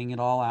 laying it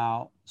all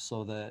out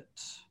so that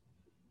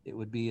it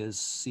would be as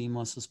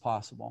seamless as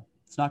possible.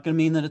 It's not going to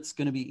mean that it's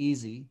going to be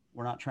easy.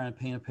 We're not trying to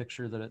paint a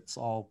picture that it's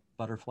all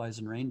butterflies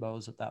and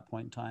rainbows at that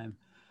point in time,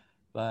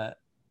 but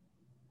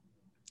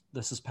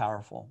this is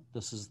powerful.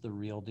 This is the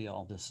real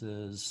deal. This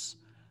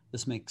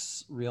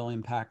makes real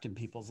impact in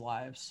people's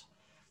lives.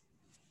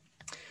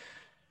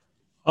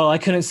 Well, I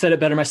couldn't have said it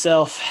better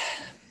myself.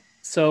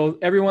 So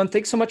everyone,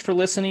 thanks so much for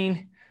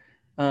listening.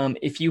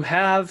 If you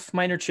have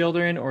minor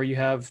children or you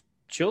have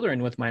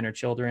children with minor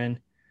children,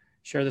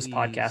 share this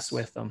podcast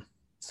with them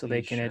so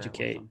they can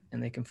educate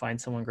and they can find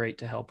someone great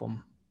to help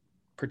them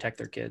protect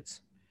their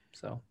kids.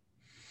 So,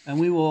 and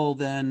we will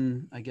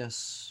then, I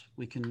guess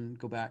we can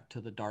go back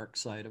to the dark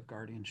side of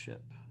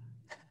guardianship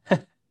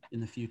in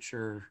the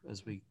future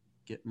as we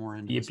get more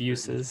into the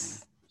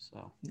abuses.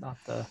 So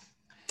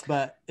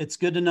but it's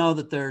good to know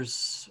that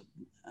there's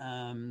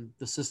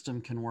the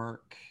system can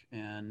work,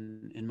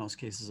 and in most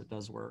cases it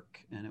does work,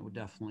 and it would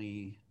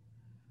definitely,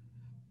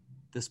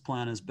 this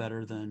plan is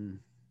better than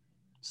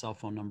cell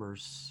phone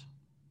numbers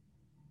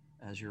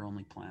as your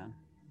only plan.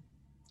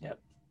 Yep,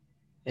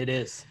 it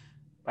is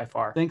by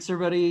far. Thanks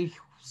everybody.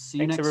 See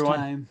you next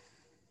time.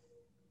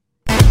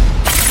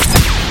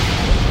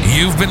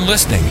 You've been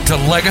listening to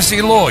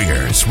Legacy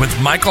Lawyers with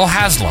Michael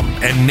Haslam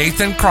and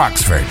Nathan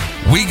Croxford.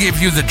 We give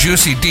you the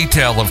juicy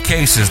detail of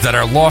cases that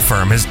our law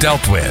firm has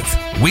dealt with.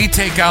 We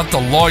take out the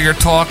lawyer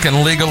talk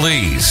and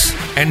legalese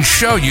and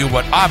show you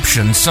what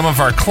options some of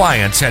our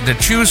clients had to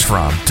choose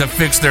from to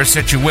fix their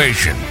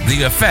situation.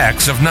 The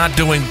effects of not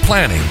doing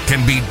planning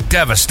can be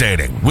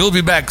devastating. We'll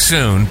be back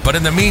soon, but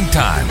in the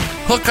meantime,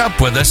 hook up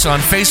with us on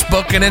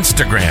Facebook and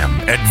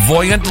Instagram at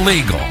Voyant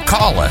Legal.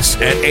 Call us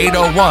at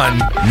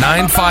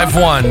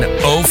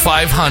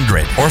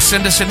 801-951-0500 or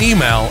send us an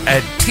email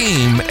at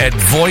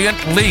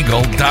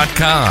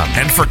team@voyantlegal.com.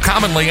 And for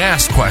commonly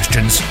asked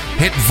questions,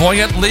 hit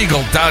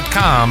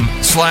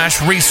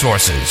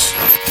voyantlegal.com/resources.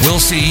 We'll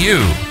see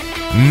you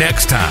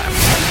next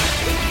time.